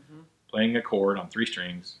 strings, playing a chord on 3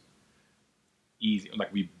 strings. Easy,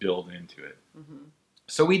 like we build into it.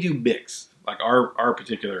 So we do mix, like our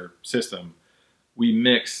particular system, we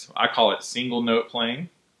mix, I call it single note playing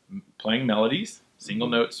melodies, single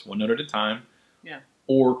notes, 1 note at a time,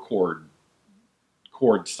 or chord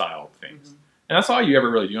style things. And that's all you ever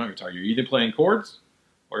really do on guitar. You're either playing chords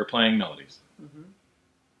or you're playing melodies. Mm-hmm.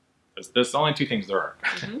 That's the only two things there are.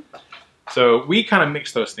 Mm-hmm. So we kind of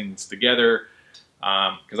mix those things together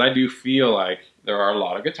because I do feel like there are a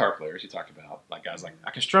lot of guitar players you talked about. Like guys like,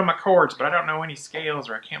 I can strum my chords, but I don't know any scales,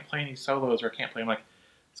 or I can't play any solos, or I can't play. I'm like,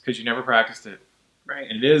 it's because you never practiced it. Right.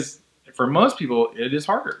 And it is, for most people, it is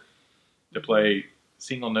harder to play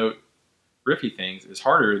single note riffy things. It's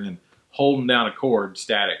harder than holding down a chord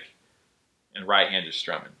static and right hand just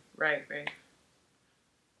strumming. Right, right.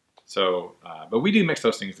 So, but we do mix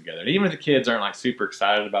those things together. And even if the kids aren't like super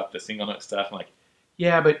excited about the single note stuff, I'm like,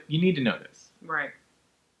 yeah, but you need to know this. Right.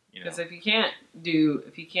 You know? Because if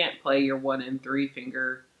you can't play your 1 and 3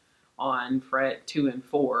 finger on fret 2 and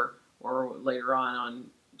 4, or later on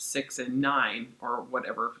 6 and 9, or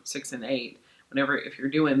whatever, 6 and 8, if you're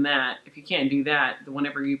doing that, if you can't do that, then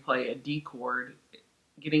whenever you play a D chord,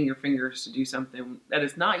 getting your fingers to do something that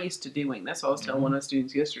it's not used to doing. That's what I was telling one of the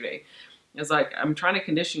students yesterday. It's like, I'm trying to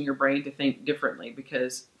condition your brain to think differently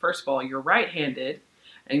because, first of all, you're right-handed,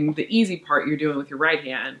 and the easy part you're doing with your right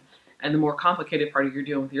hand, and the more complicated part you're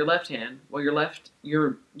doing with your left hand. Well,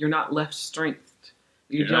 you're not left strengthed.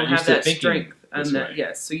 You don't have that strength.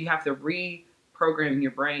 Yes, so you have to reprogram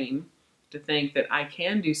your brain to think that I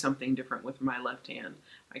can do something different with my left hand.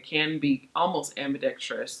 I can be almost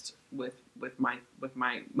ambidextrous with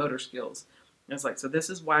my motor skills. And it's like, so this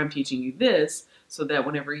is why I'm teaching you this, so that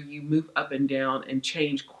whenever you move up and down and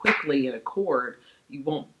change quickly in a chord, it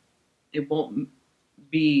won't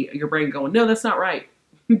be your brain going, no, that's not right.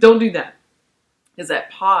 Don't do that. Because that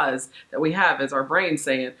pause that we have is our brain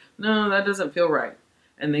saying, no, that doesn't feel right.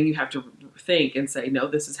 And then you have to think and say, no,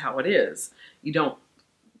 this is how it is. You don't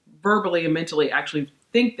verbally and mentally actually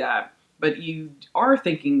think that, but you are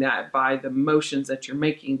thinking that by the motions that you're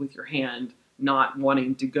making with your hand, not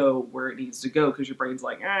wanting to go where it needs to go because your brain's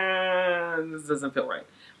like, this doesn't feel right.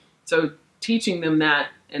 So teaching them that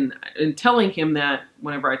and telling him that,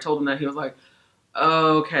 whenever I told him that, he was like,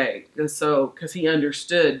 okay. Because he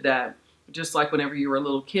understood that just like whenever you were a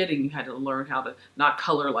little kid and you had to learn how to not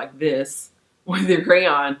color like this with your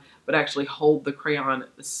crayon, but actually hold the crayon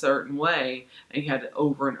a certain way, and you had to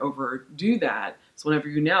over and over do that. So whenever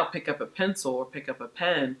you now pick up a pencil or pick up a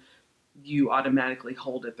pen, you automatically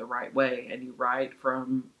hold it the right way, and you write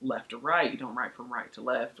from left to right. You don't write from right to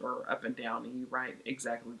left or up and down, and you write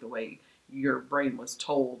exactly the way your brain was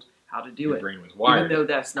told how to do it. Your brain was wired. Even though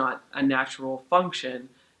that's not a natural function,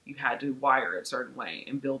 you had to wire it a certain way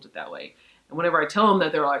and build it that way. And whenever I tell them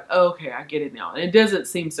that, they're like, oh, okay, I get it now. And it doesn't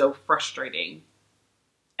seem so frustrating,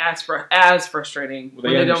 as frustrating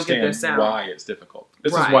when they don't get their sound. Why it's difficult.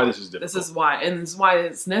 This is why this is difficult. This is why, and this is why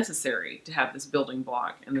it's necessary to have this building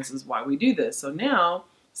block, and this is why we do this. So now,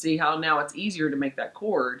 see how now it's easier to make that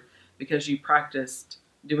chord because you practiced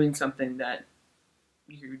doing something that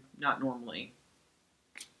you don't normally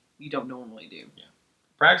do. Yeah.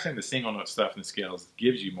 Practicing the single note stuff and the scales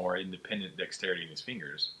gives you more independent dexterity in his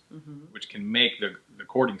fingers, which can make the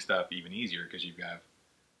chording stuff even easier because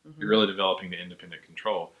you're really developing the independent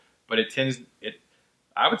control. But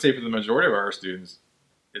I would say for the majority of our students,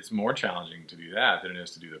 it's more challenging to do that than it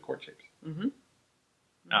is to do the chord shapes.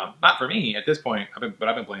 Now, not for me at this point, but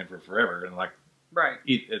I've been playing for forever, and like, right,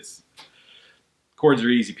 chords are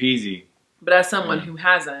easy peasy. But as someone who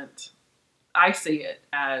hasn't, I see it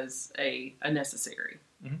as a necessary.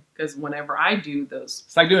 Because whenever I do those...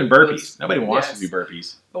 It's like doing burpees. Nobody wants to do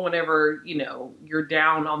burpees. But whenever, you're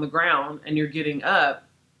down on the ground and you're getting up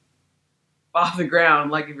off the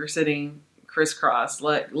ground, like if you're sitting crisscross,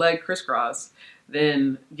 leg crisscross,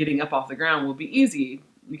 then getting up off the ground will be easy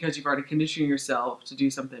because you've already conditioned yourself to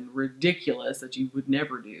do something ridiculous that you would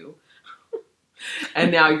never do.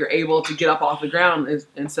 And now you're able to get up off the ground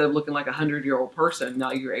instead of looking like a 100-year-old person.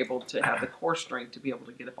 Now you're able to have the core strength to be able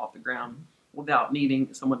to get up off the ground without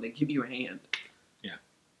needing someone to give you a hand.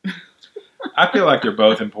 Yeah. I feel like they're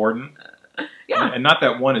both important. Yeah. And not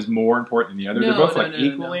that one is more important than the other. They're both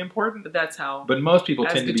equally important. But that's how. But most people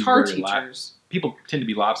tend to be guitar teachers. People tend to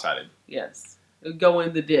be lopsided. Yes. Go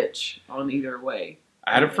in the ditch on either way.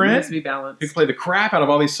 I had a friend It needs to be balanced. who could play the crap out of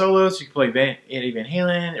all these solos. He could play Eddie Van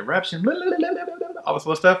Halen, Eruption, blah, blah, blah, blah, blah, blah, all this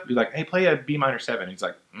little stuff. He's like, hey, play a B minor 7. He's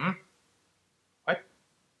like, what?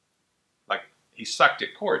 Like, he sucked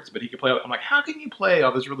at chords, but he could play. I'm like, how can you play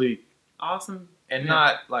all this really awesome and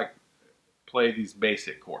not like play these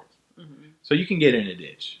basic chords? So you can get in a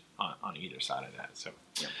ditch on either side of that. So,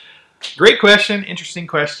 great question, interesting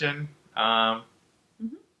question.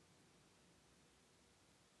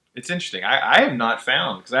 It's interesting. I have not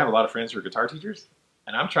found, because I have a lot of friends who are guitar teachers,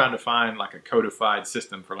 and I'm trying to find like a codified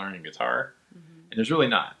system for learning guitar, and there's really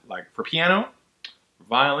not. Like for piano, for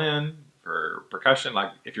violin, for percussion,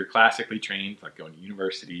 like if you're classically trained, like going to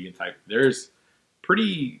university and type, there's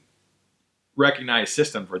pretty recognized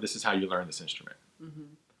system for this is how you learn this instrument.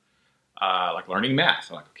 Like learning math.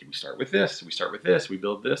 So like, okay, we start with this, we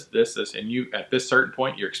build this, and you, at this certain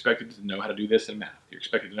point, you're expected to know how to do this in math. You're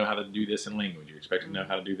expected to know how to do this in language. You're expected to know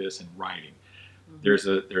how to do this in writing. There's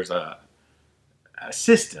a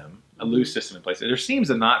system, a loose system in place. There seems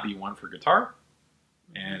to not be one for guitar,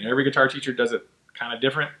 and every guitar teacher does it kind of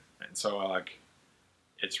different. And so like,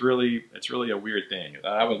 it's really a weird thing.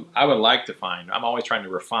 I would like to find. I'm always trying to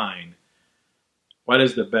refine what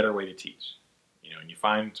is the better way to teach. You know, and you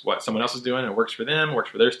find what someone else is doing and it works for them, works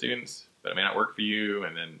for their students, but it may not work for you,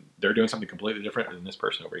 and then they're doing something completely different than this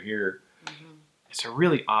person over here. It's a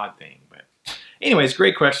really odd thing, but anyways,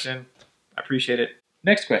 great question. I appreciate it.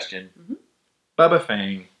 Next question. Bubba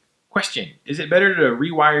Fang. Question. Is it better to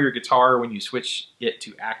rewire your guitar when you switch it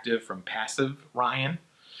to active from passive, Ryan?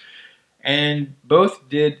 And both,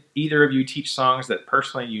 did either of you teach songs that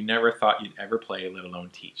personally you never thought you'd ever play, let alone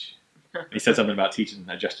teach? He said something about teaching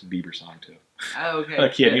a Justin Bieber song too. Oh, okay. A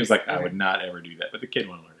kid, he was like, I would not ever do that, but the kid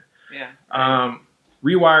wanted to learn it. Yeah.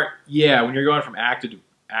 Rewire, yeah, when you're going from active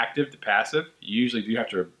to passive, you usually do have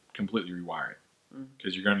to completely rewire it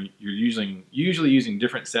because you're usually using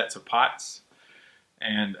different sets of pots,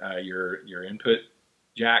 and your input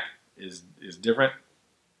jack is different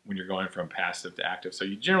when you're going from passive to active. So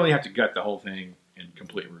you generally have to gut the whole thing and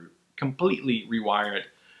completely rewire it.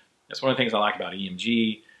 That's one of the things I like about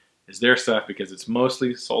EMG. Is their stuff, because it's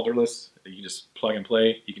mostly solderless. You can just plug and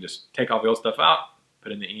play. You can just take all the old stuff out,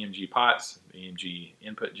 put in the EMG pots, the EMG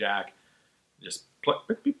input jack, just plug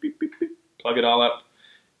it all up.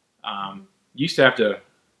 Used to have to,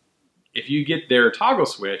 if you get their toggle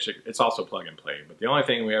switch, it's also plug and play. But the only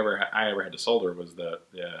thing I ever had to solder was the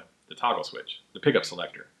toggle switch, the pickup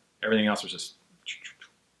selector. Everything else was just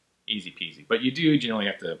easy peasy. But you do generally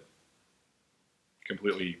have to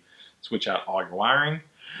completely switch out all your wiring.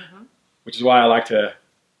 Which is why I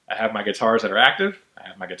have my guitars that are active, I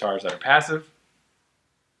have my guitars that are passive,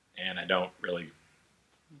 and I don't really,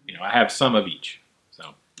 I have some of each.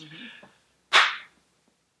 So,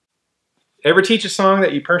 ever teach a song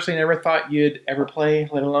that you personally never thought you'd ever play,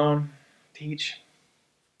 let alone teach?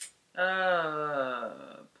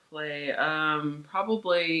 Play,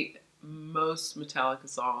 probably most Metallica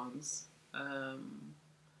songs.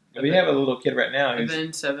 We have a little kid right now who's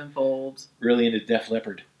Avenged Sevenfold. Really into Def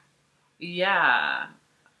Leppard. Yeah.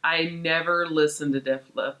 I never listened to Def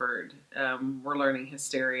Leppard. We're learning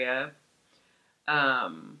Hysteria.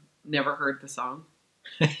 Never heard the song.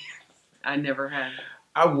 I never had.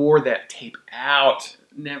 I wore that tape out.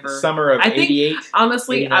 Never. Summer of '88.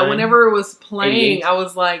 Honestly, whenever it was playing, I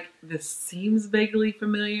was like, this seems vaguely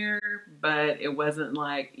familiar, but it wasn't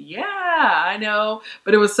like, yeah, I know.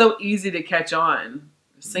 But it was so easy to catch on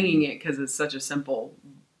singing it because it's such a simple,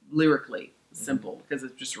 lyrically simple, because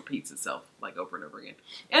it just repeats itself like over and over again.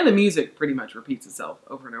 And the music pretty much repeats itself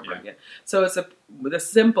over and over again. So it's with a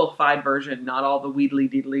simplified version, not all the weedly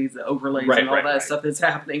deedlies, the overlays, and all that stuff that's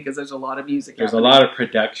happening, because there's a lot of music There's a lot of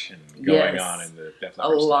production going on in the Def Leppard stuff. A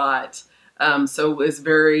lot. So it's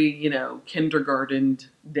very, kindergarten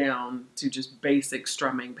down to just basic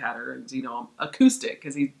strumming patterns, acoustic,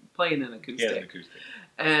 because he's playing an acoustic. Yeah, an acoustic.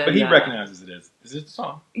 But he recognizes it as, is this the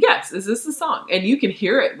song? Yes, is this the song? And you can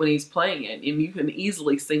hear it when he's playing it, and you can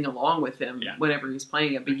easily sing along with him whenever he's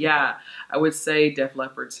playing it. But yeah, I would say Def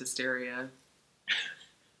Leppard's Hysteria.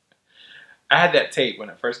 I had that tape when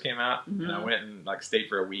it first came out, and I went and stayed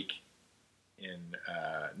for a week in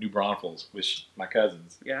New Braunfels with my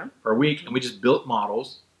cousins. Yeah. For a week, and we just built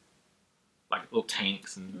models, like little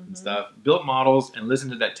tanks and stuff. Built models and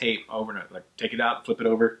listened to that tape over and over. Take it out, flip it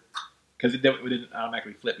over. Because it didn't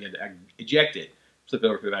automatically flip. You had to eject it, flip it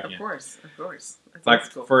over, flip it back in. Of course. That's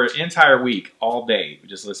cool. For an entire week, all day, we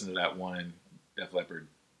just listened to that one Def Leppard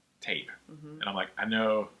tape. And I'm like, I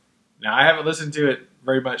know. Now, I haven't listened to it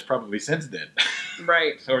very much probably since then.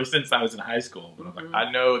 Right. Or since I was in high school. But I'm like,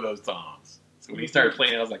 I know those songs. So when he started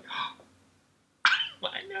playing it, I was like, oh,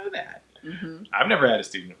 I know that. I've never had a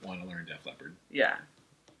student want to learn Def Leppard. Yeah.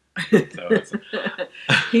 So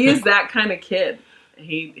he is that kind of kid.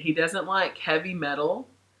 He doesn't like heavy metal.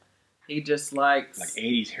 He just likes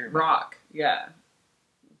 80s hair rock. Yeah,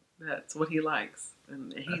 that's what he likes,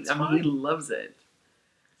 and he loves it.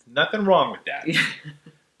 There's nothing wrong with that.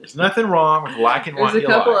 There's nothing wrong with liking what you like. There's a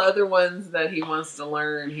couple other ones that he wants to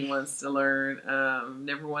learn.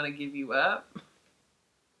 Never Want to Give You Up,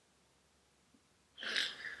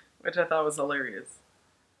 which I thought was hilarious.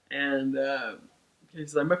 And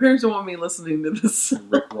he's like, my parents don't want me listening to this.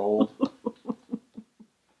 Rick rolled.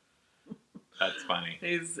 That's funny.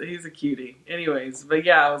 He's a cutie. Anyways, but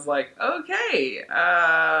yeah, I was like, okay,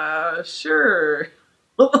 sure,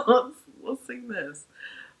 let's sing this.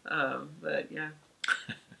 But yeah.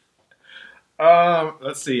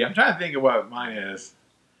 Let's see. I'm trying to think of what mine is.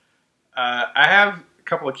 I have a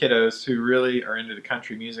couple of kiddos who really are into the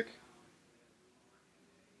country music.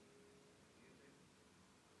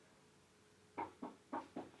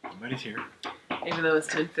 Somebody's here. Even though it's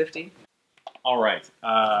 10:50. All right.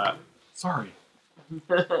 Sorry.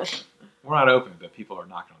 We're not open, but people are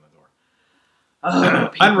knocking on the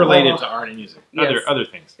door. Unrelated to art and music. Yes. Other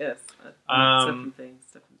things. Yes. Different things.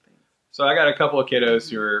 So I got a couple of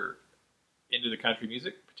kiddos who are into the country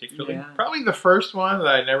music, particularly. Yeah. Probably the first one that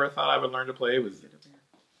I never thought I would learn to play was...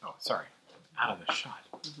 Oh, sorry. Out of the shot.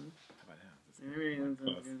 Mm-hmm.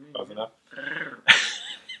 How about that?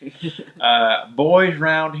 Close enough? Boys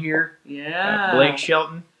Round Here. Yeah. Blake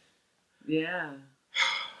Shelton. Yeah.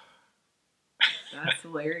 That's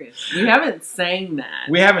hilarious. We haven't sang that.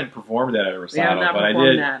 We haven't performed that at a recital, we have not but I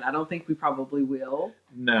performed did. that. I don't think we probably will.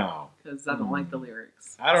 No. Because I don't like the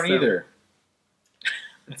lyrics. I don't either.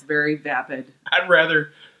 It's very vapid. I'd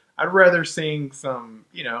rather sing some,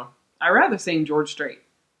 you know. I'd rather sing George Strait.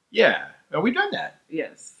 Yeah. Well, we've done that.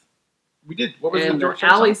 Yes. We did. What was the George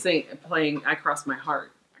Strait Allie song? playing I Cross My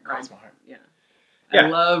Heart. I Cross My Heart. Yeah. Yeah. I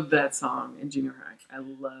loved that song in junior high. I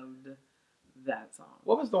loved that song.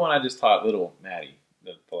 What was the one I just taught little Maddie,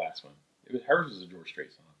 the last one? Hers was a George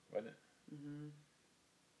Strait song, wasn't it? Mm-hmm.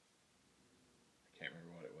 I can't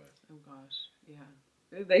remember what it was. Oh gosh, yeah.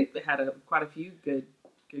 They had quite a few good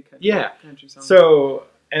country songs. So,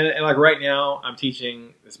 and like right now, I'm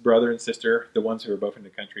teaching this brother and sister, the ones who are both in the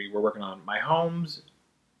country. We're working on My Home's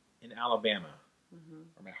in Alabama,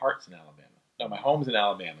 or My Heart's in Alabama. No, My Home's in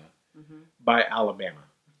Alabama by Alabama.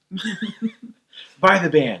 By the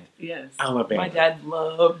band. Yes. Alabama. My dad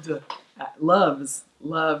loved,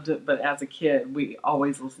 but as a kid, we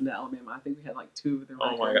always listened to Alabama. I think we had like 2 of their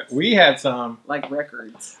records. Oh my God. We had some. Like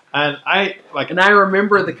records. And I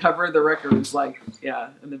remember the cover of the records, like,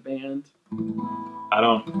 yeah, in the band. I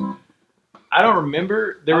don't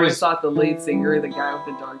remember. I always thought the lead singer, the guy with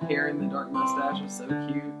the dark hair and the dark mustache, was so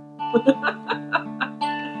cute.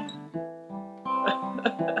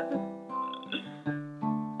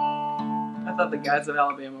 I thought the guys of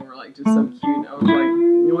Alabama were like just so cute. I was like,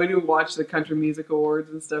 when we watched the country music awards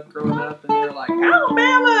and stuff growing up, and they were like,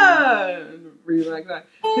 Alabama! And we were like, the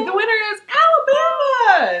winner is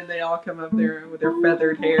Alabama! And they all come up there with their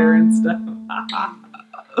feathered hair and stuff.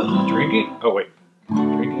 Drinking? Oh, wait.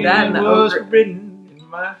 Drinking that and the was okra. written in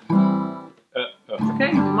my...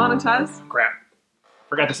 Okay, monetized. Crap.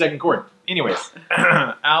 Forgot the second chord. Anyways,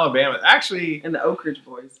 Alabama. Actually... And the Oak Ridge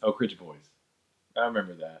Boys. Oak Ridge Boys. I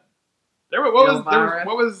remember that. Oh,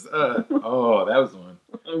 that was the one.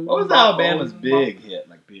 What was Alabama's big hit?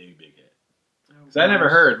 Like, big hit. Because I never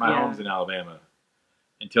heard My Home's in Alabama.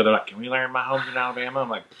 Until they're like, can we learn My Home's in Alabama? I'm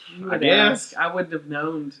like, I guess. I wouldn't have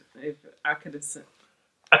known if I could have sent.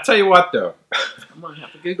 I tell you what, though. I'm going to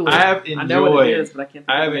have to Google it. I know what it is, but I can't think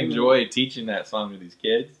I of have the name enjoyed teaching that song to these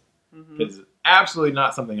kids. Because it's absolutely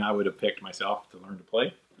not something I would have picked myself to learn to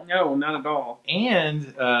play. No, not at all.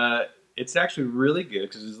 And it's actually really good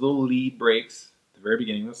because there's little lead breaks at the very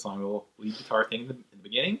beginning of the song, a little lead guitar thing in the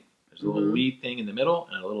beginning. There's a little lead thing in the middle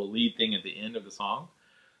and a little lead thing at the end of the song,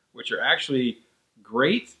 which are actually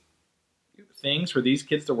great things for these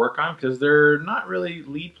kids to work on because they're not really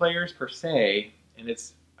lead players per se, and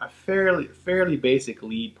it's a fairly basic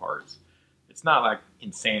lead parts. It's not like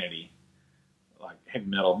Insanity, like heavy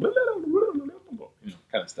metal,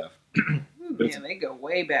 kind of stuff. Yeah, they go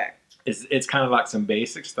way back. It's kind of like some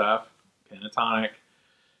basic stuff, pentatonic,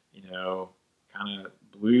 kind of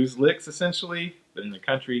blues licks essentially, but in a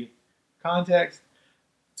country context.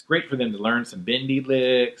 It's great for them to learn some bendy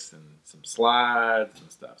licks and some slides and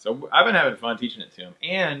stuff. So I've been having fun teaching it to them,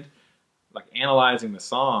 and like analyzing the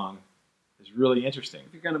song is really interesting.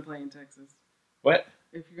 If you're gonna play in Texas. What?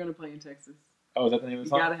 If you're gonna play in Texas. Oh, is that the name of the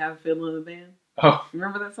song? You gotta have a fiddle in the band. Oh. You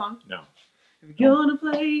remember that song? No. If you're gonna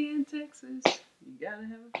play in Texas, you gotta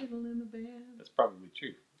have a fiddle in the band. That's probably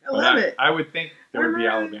true. I love it. I would think there would be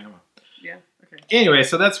Alabama. Yeah. Okay. Anyway,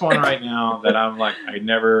 so that's one right now that I'm like, I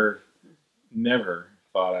never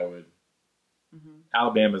thought I would.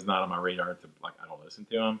 Alabama's not on my radar. I don't listen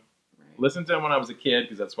to them. Right. Listened to them when I was a kid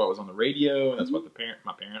because that's what was on the radio and that's what my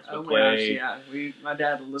parents would play. Gosh, yeah. My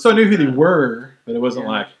dad listened. So I knew who they were, but it wasn't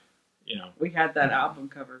like, We had that album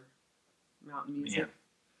cover, Mountain Music. Yeah.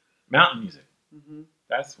 Mountain Music.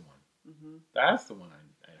 That's the one. That's the one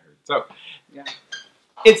I heard. So yeah,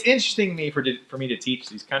 it's interesting for me to teach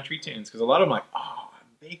these country tunes because a lot of them are like, oh,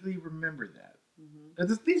 I vaguely remember that.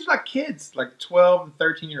 These are like kids, like 12 and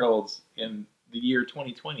 13-year-olds in the year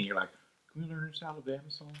 2020. You're like, can we learn this Alabama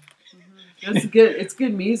song? It's good. It's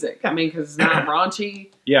good music. I mean, because it's not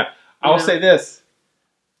raunchy. Yeah, I'll say this: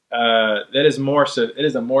 it is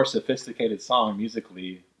a more sophisticated song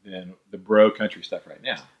musically than the bro country stuff right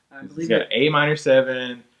now. I believe it's got A minor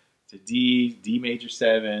 7 to D major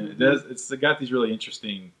 7. It's got these really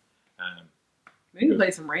interesting. We can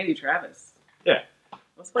play some Randy Travis. Yeah,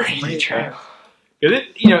 let's play some Randy Travis. Because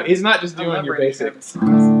he's not just doing your basic. That's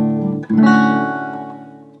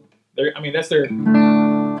their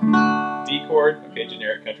D chord. Okay,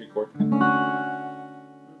 generic country chord.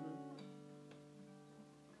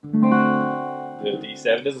 The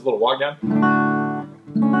D7 does this little walk down.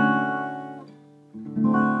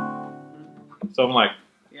 So I'm like,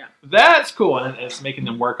 yeah, that's cool, and it's making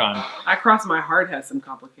them work on. I Cross My Heart has some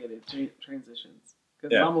complicated transitions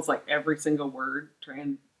because it's almost like every single word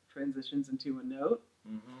transitions into a note.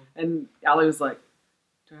 And Allie was like,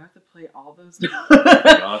 do I have to play all those notes?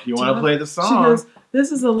 Well, if you want to play the song. She goes,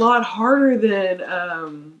 this is a lot harder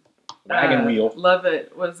than Wagon Wheel. Love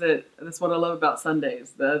it. What is it? This one I love about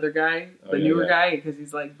Sundays. The other guy, the newer guy, because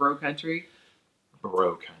he's like bro country.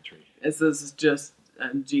 Bro country. This is just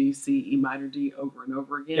G, C, E minor, D over and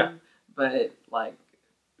over again. Yeah. But like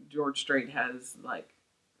George Strait has like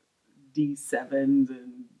D7s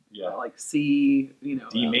and like C, D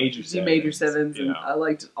major 7s, and I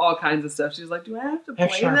liked all kinds of stuff. She was like, "Do I have to play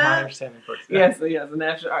F sharp that?" minor 7 chords. Yes, an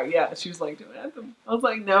F sharp. Yeah, she was like, "Do I have to?" I was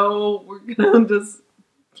like, "No, we're gonna just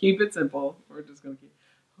keep it simple. We're just gonna keep."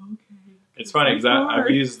 Okay. It's funny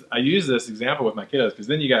because I use this example with my kiddos because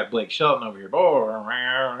then you got Blake Shelton over here,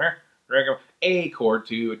 A chord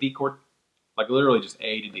to a D chord, like literally just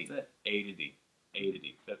A to D, A to D, A to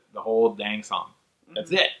D. That's the whole dang song.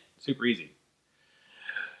 That's it. Super easy.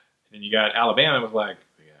 And then you got Alabama with like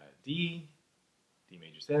we got D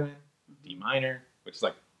major 7, D minor, which is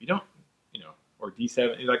like you don't, or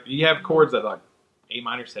D7. Like you have chords that like A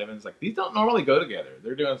minor 7s. Like these don't normally go together.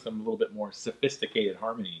 They're doing some little bit more sophisticated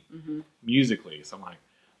harmony musically. So I'm like,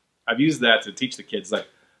 I've used that to teach the kids like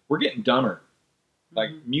we're getting dumber.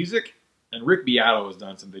 Like music, and Rick Beato has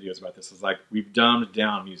done some videos about this. It's like we've dumbed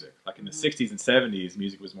down music. Like in the 60s and 70s,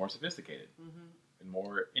 music was more sophisticated. And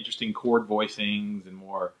more interesting chord voicings and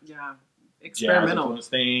more experimental jazz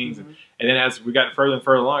things. And then as we got further and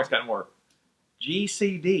further along, it's gotten more G,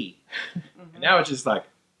 C, D. And now it's just like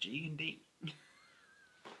G and D.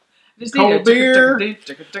 Cold beer,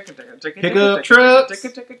 pick up trucks,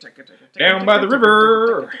 down by the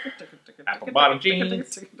river, apple bottom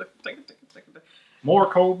jeans,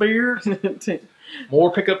 more cold beer,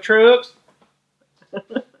 more pickup trucks,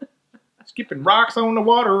 skipping rocks on the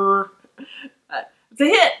water. It's a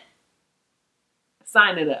hit.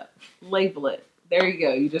 Sign it up. Label it. There you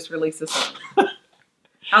go. You just released a song.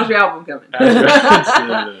 How's your album coming?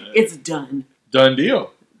 It's done. Done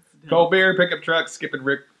deal. Cold beer, pickup trucks, skipping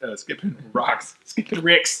rocks, skipping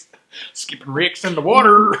ricks in the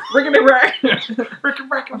water. Rickin' and rack.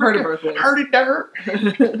 I've heard it both ways. Hurdy dirt.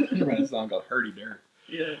 You write a song called Hurdy Dirt.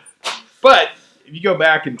 Yes. But if you go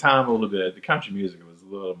back in time a little bit, the country music was a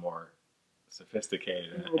little more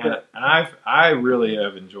sophisticated, and I really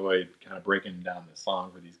have enjoyed kind of breaking down the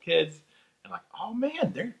song for these kids, and like, oh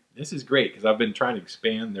man, this is great because I've been trying to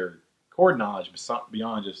expand their chord knowledge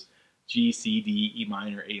beyond just G, C, D, E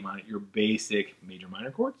minor, A minor, your basic major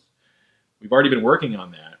minor chords. We've already been working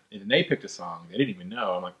on that, and then they picked a song they didn't even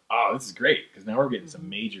know. I'm like, oh, this is great because now we're getting some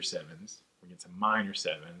major 7s, we're getting some minor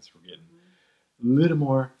 7s, we're getting a little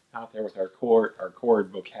more out there with our chord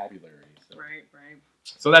vocabulary. So. Right.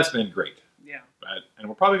 So that's been great. Yeah. And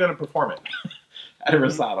we're probably going to perform it at a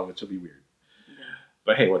recital, which will be weird. Yeah.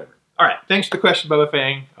 But hey, whatever. All right. Thanks for the question, Bubba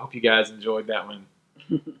Fang. I hope you guys enjoyed that one.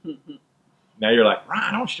 Now you're like,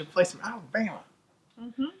 Ryan, I want you to play some Alabama.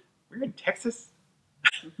 We're in Texas.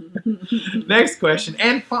 Next question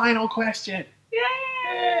and final question.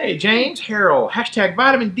 Yay! James Harrell,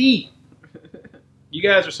 #vitamin D. You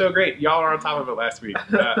guys are so great. Y'all are on top of it last week.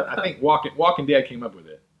 I think Walking Dead came up with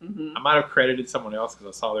it. I might have credited someone else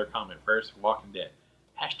because I saw their comment first. Walking Dead.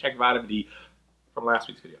 #vitamin D from last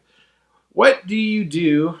week's video. What do you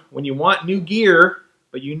do when you want new gear,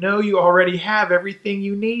 but you know you already have everything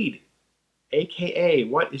you need? AKA,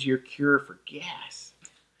 what is your cure for gas?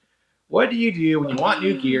 What do you do when you want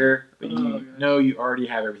new gear, but you know you already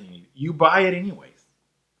have everything you need? You buy it anyways.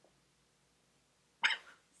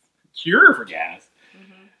 Cure for gas?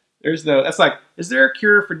 That's like, is there a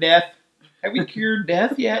cure for death? Have we cured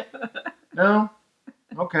death yet? No?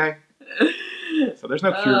 Okay. So there's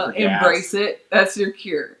no cure for gas. Embrace it. That's your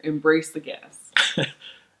cure. Embrace the gas.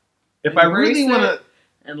 If I really want to...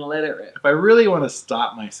 and let it rip. If I really want to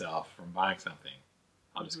stop myself from buying something,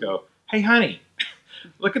 I'll just go, "Hey, honey,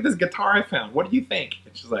 look at this guitar I found. What do you think?"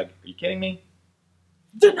 And she's like, "Are you kidding me?"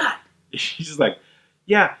 Denied. She's just like,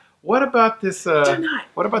 "Yeah, what about this? Denied.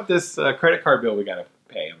 What about this credit card bill we gotta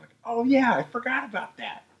pay?" I'm like, "Oh yeah, I forgot about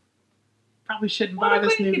that. Probably shouldn't buy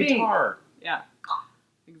this new guitar." Yeah,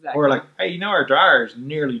 exactly. Or like, "Hey, you know our dryer is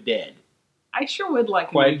nearly dead. I sure would like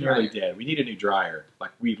Quite a new dryer. nearly dead. We need a new dryer.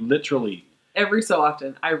 Like we literally." Every so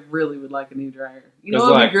often, I really would like a new dryer. You know It's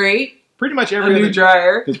what would like, be great? Pretty much A every new other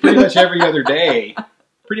dryer. Because pretty much every other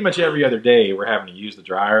day, we're having to use the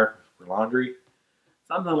dryer for laundry.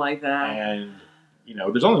 Something like that. And, you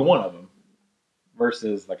know, there's only one of them.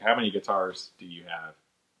 Versus, like, how many guitars do you have?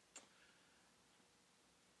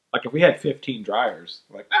 Like, if we had 15 dryers,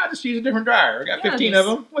 like, just use a different dryer. I got 15 of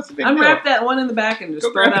them. What's the big deal? Unwrap that one in the back and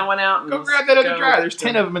just throw that one out. And go grab that other dryer. There's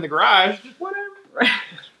 10 of them in the garage. Just whatever. Right.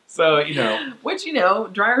 So, you know. Which, you know,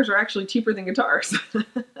 dryers are actually cheaper than guitars.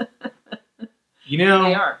 You know.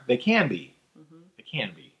 They are. They can be. Mm-hmm. They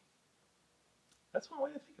can be. That's one way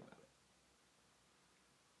to think about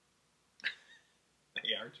it.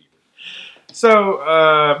 They are cheaper.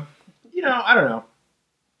 So, you know, I don't know.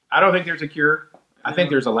 I don't think there's a cure. I think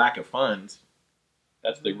there's a lack of funds.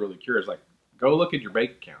 That's the really cure. Is like, go look at your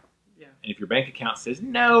bank account. Yeah. And if your bank account says,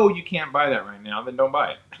 no, you can't buy that right now, then don't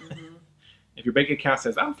buy it. Mm-hmm. If your bank account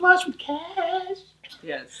says, I'm flush with cash.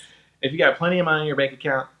 Yes. If you got plenty of money in your bank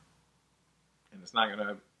account and it's not going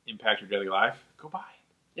to impact your daily life, go buy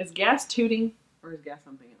it. Is gas tooting or is gas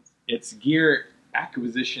something else? It's gear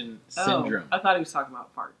acquisition syndrome. I thought he was talking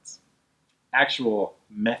about farts. Actual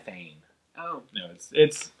methane. Oh. No, it's an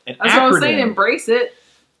acronym. That's what I was saying, embrace it.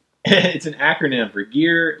 It's an acronym for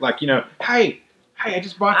gear. Like, you know, hey, I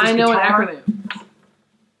just bought this guitar. I know an acronym.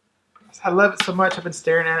 I love it so much. I've been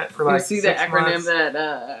staring at it for like 6 months. You see the acronym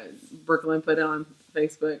that Brooklyn put on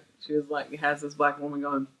Facebook? She was like, it has this black woman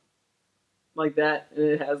going like that, and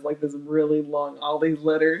it has like this really long, all these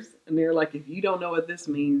letters, and they're like, if you don't know what this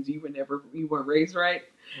means, you weren't raised right.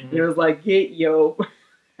 Mm-hmm. And it was like, get yo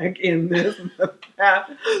back in this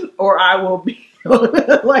path, or I will be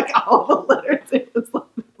like all the letters. It was like,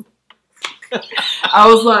 I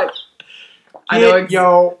was like, I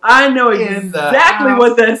know exactly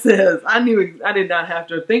what that says. I did not have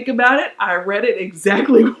to think about it. I read it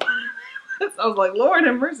exactly. I was like, Lord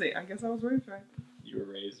have mercy. I guess I was raised right. You were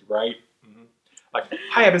raised right. Mm-hmm. Like,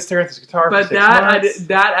 hi, I've been staring at this guitar for 6 months.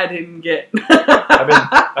 That I didn't get.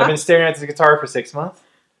 I've been staring at this guitar for 6 months.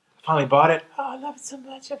 I finally bought it. Oh, I love it so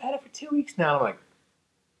much. I've had it for 2 weeks now. I'm like,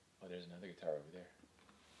 oh, there's another guitar over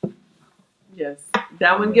there. Yes,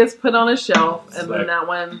 that one gets put on a shelf, and then that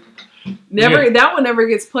one never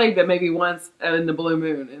gets played, but maybe once in the blue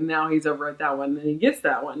moon. And now he's over at that one, and he gets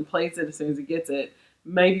that one, plays it as soon as he gets it.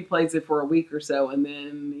 Maybe plays it for a week or so, and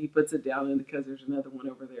then he puts it down, and because there's another one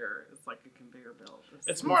over there, it's like a conveyor belt.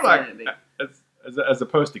 It's more like, as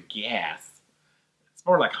opposed to gas, it's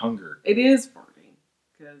more like hunger. It is farting,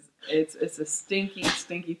 because it's a stinky,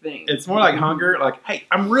 stinky thing. It's more like hunger. Like, hey,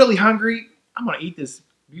 I'm really hungry. I'm gonna eat this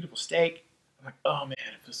beautiful steak. I'm like, oh man,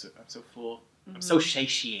 I'm so full. Mm-hmm. I'm so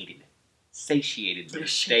satiated with the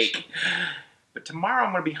steak. But tomorrow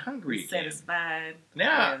I'm gonna be hungry again. Satisfied.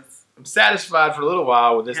 Yeah. Yes. I'm satisfied for a little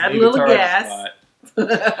while with this new guitar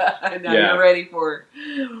spot. Now you're ready for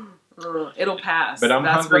it. It'll pass. But I'm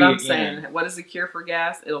That's hungry what I'm again. saying. What is the cure for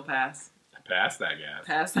gas? It'll pass. Pass that gas.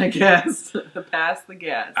 Pass that gas. Pass the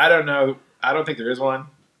gas. I don't know. I don't think there is one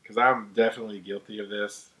because I'm definitely guilty of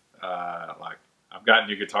this. Like, I've gotten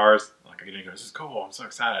new guitars. Like, I get in and go, this is cool. I'm so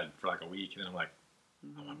excited for like a week. And then I'm like,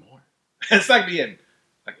 I want more. It's like being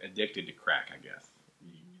like addicted to crack, I guess.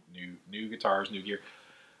 New guitars, new gear.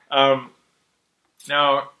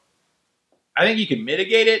 Now, I think you can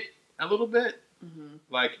mitigate it a little bit. Mm-hmm.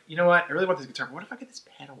 Like, you know what? I really want this guitar, but what if I get this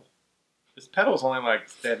pedal? This pedal is only like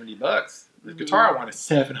 $70. This guitar I want is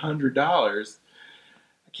 $700.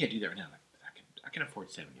 I can't do that right now. Like, I can afford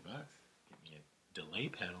 $70. Get me a delay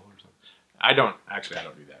pedal or something. I don't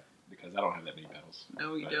do that because I don't have that many pedals.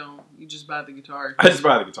 No, you don't. You just buy the guitar. I just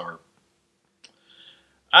buy the guitar.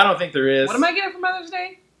 I don't think there is. What am I getting for Mother's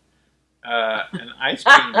Day? An ice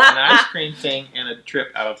cream thing, and a trip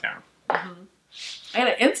out of town. Mm-hmm. And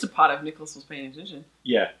an Instapot if Nicholas was paying attention.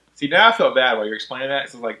 Yeah. See, now I felt bad while you're explaining that.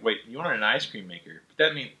 So like, wait, you wanted an ice cream maker, but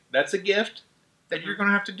that means that's a gift that you're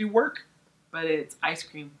gonna have to do work. But it's ice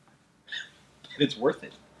cream. It's worth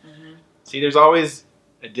it. Mm-hmm. See, there's always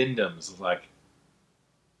addendums like,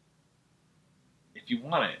 if you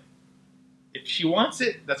want it, if she wants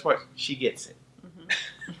it, that's what she gets it.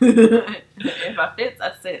 If I fits,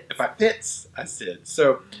 I sit. If I fits, I sit.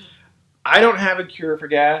 So I don't have a cure for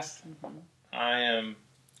gas. Mm-hmm. I am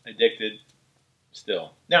addicted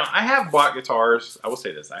still. Now, I have bought guitars. I will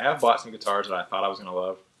say this. I have bought some guitars that I thought I was going to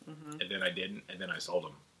love, and then I didn't, and then I sold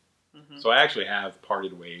them. So I actually have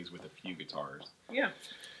parted ways with a few guitars. Yeah.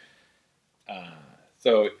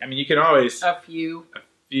 So, I mean, you can always... A few.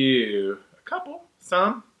 A couple.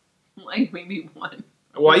 Some. Like maybe one.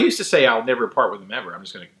 Well, I used to say I'll never part with them ever. I'm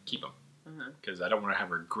just going to keep them. Because I don't want to have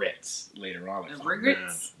regrets later on. Like,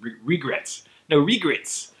 regrets? Regrets. No,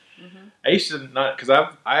 regrets. I used to not... Because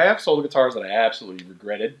I have sold guitars that I absolutely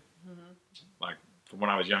regretted. Like, from when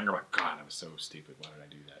I was younger, I'm like, God, I was so stupid. Why did I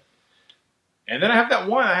do that? And then I have that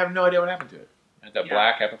one. I have no idea what happened to it. I had that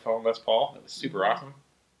black Epiphone Les Paul. That was super awesome.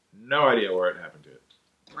 No idea where it happened to it.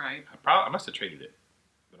 Right. I must have traded it,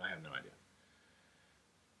 but I have no idea.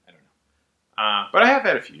 I don't know. But I have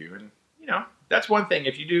had a few, and you know, that's one thing.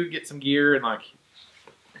 If you do get some gear and like,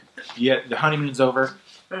 the honeymoon's over,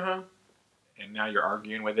 and now you're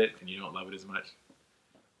arguing with it and you don't love it as much,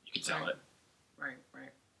 you can sell it. Right.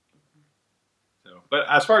 So, but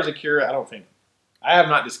as far as a cure, I have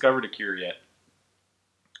not discovered a cure yet.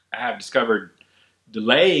 I have discovered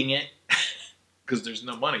delaying it because there's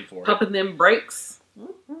no money for it. Pumping them brakes.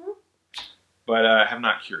 But I have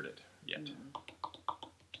not cured it yet.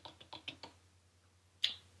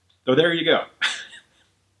 So there you go.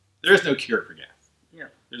 There is no cure for gas. Yeah.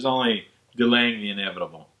 There's only delaying the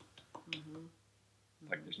inevitable.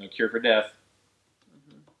 Like there's no cure for death.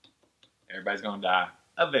 Everybody's going to die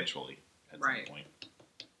eventually at some point.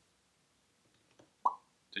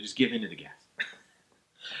 So just give in to the gas.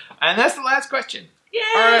 And that's the last question. Yay!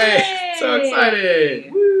 All right. So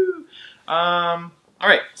excited. Woo! All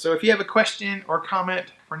right. So if you have a question or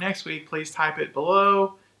comment for next week, please type it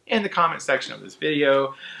below in the comment section of this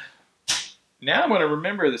video. Now I'm going to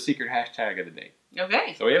remember the secret hashtag of the day.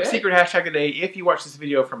 Okay. So we have a secret hashtag of the day. If you watch this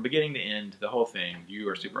video from beginning to end, the whole thing, you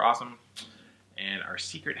are super awesome. And our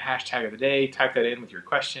secret hashtag of the day, type that in with your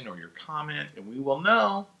question or your comment, and we will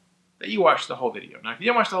know that you watched the whole video. Now, if you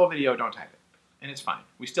didn't watch the whole video, don't type it. And it's fine.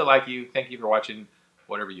 We still like you. Thank you for watching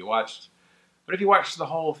whatever you watched. But if you watched the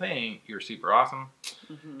whole thing, you're super awesome.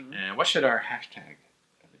 And what should our hashtag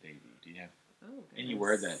of the day be? Do you have any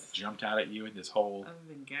word that jumped out at you in this whole... Other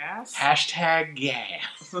than gas? Hashtag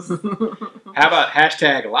gas. How about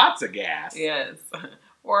hashtag lots of gas? Yes.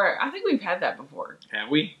 Or I think we've had that before. Have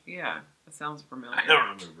we? Yeah. That sounds familiar. I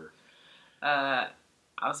don't remember. I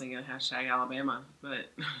was thinking hashtag Alabama,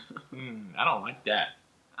 but... I don't like that.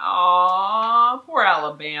 Aw, poor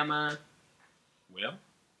Alabama. Well?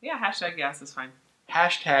 Yeah, hashtag gas is fine.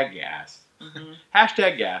 Hashtag gas.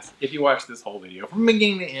 Hashtag gas. If you watched this whole video from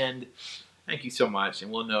beginning to end, thank you so much,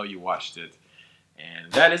 and we'll know you watched it.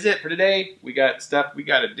 And that is it for today. We got stuff we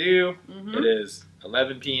got to do. It is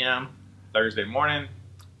 11 p.m. Thursday morning,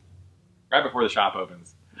 right before the shop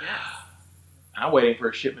opens. Yes. I'm waiting for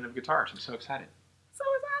a shipment of guitars. I'm so excited. So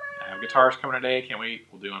excited. I have guitars coming today. Can't wait.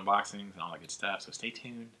 We'll do unboxings and all that good stuff. So stay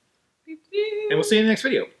tuned. And And we'll see you in the next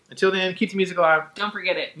video. Until then, keep the music alive. don't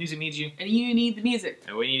forget it. Music needs you. And you need the music.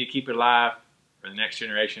 And we need to keep it alive for the next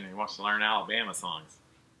generation who wants to learn Alabama songs.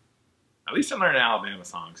 At least learn Alabama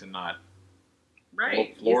songs and not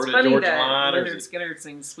Right. Florida, it's funny Georgia that line. Leonard Skinner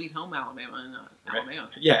sings Sweet Home Alabama and not Alabama.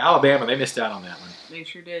 Yeah, Alabama. They missed out on that one. They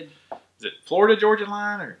sure did. Is it Florida, Georgia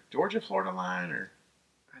line or Georgia, Florida line or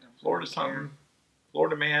I don't Florida really something? care.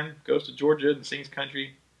 Florida man goes to Georgia and sings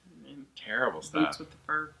country. And Terrible stuff. boots with the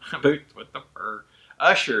fur. Boots with the fur.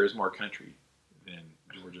 Usher is more country than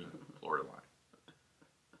Georgia, Florida line.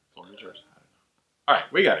 Florida, Georgia. I don't know. All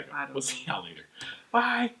right, we gotta go. We'll see y'all later.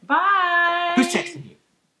 Bye. Bye. Who's texting you?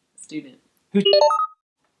 Student. Who's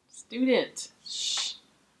Student. Shh.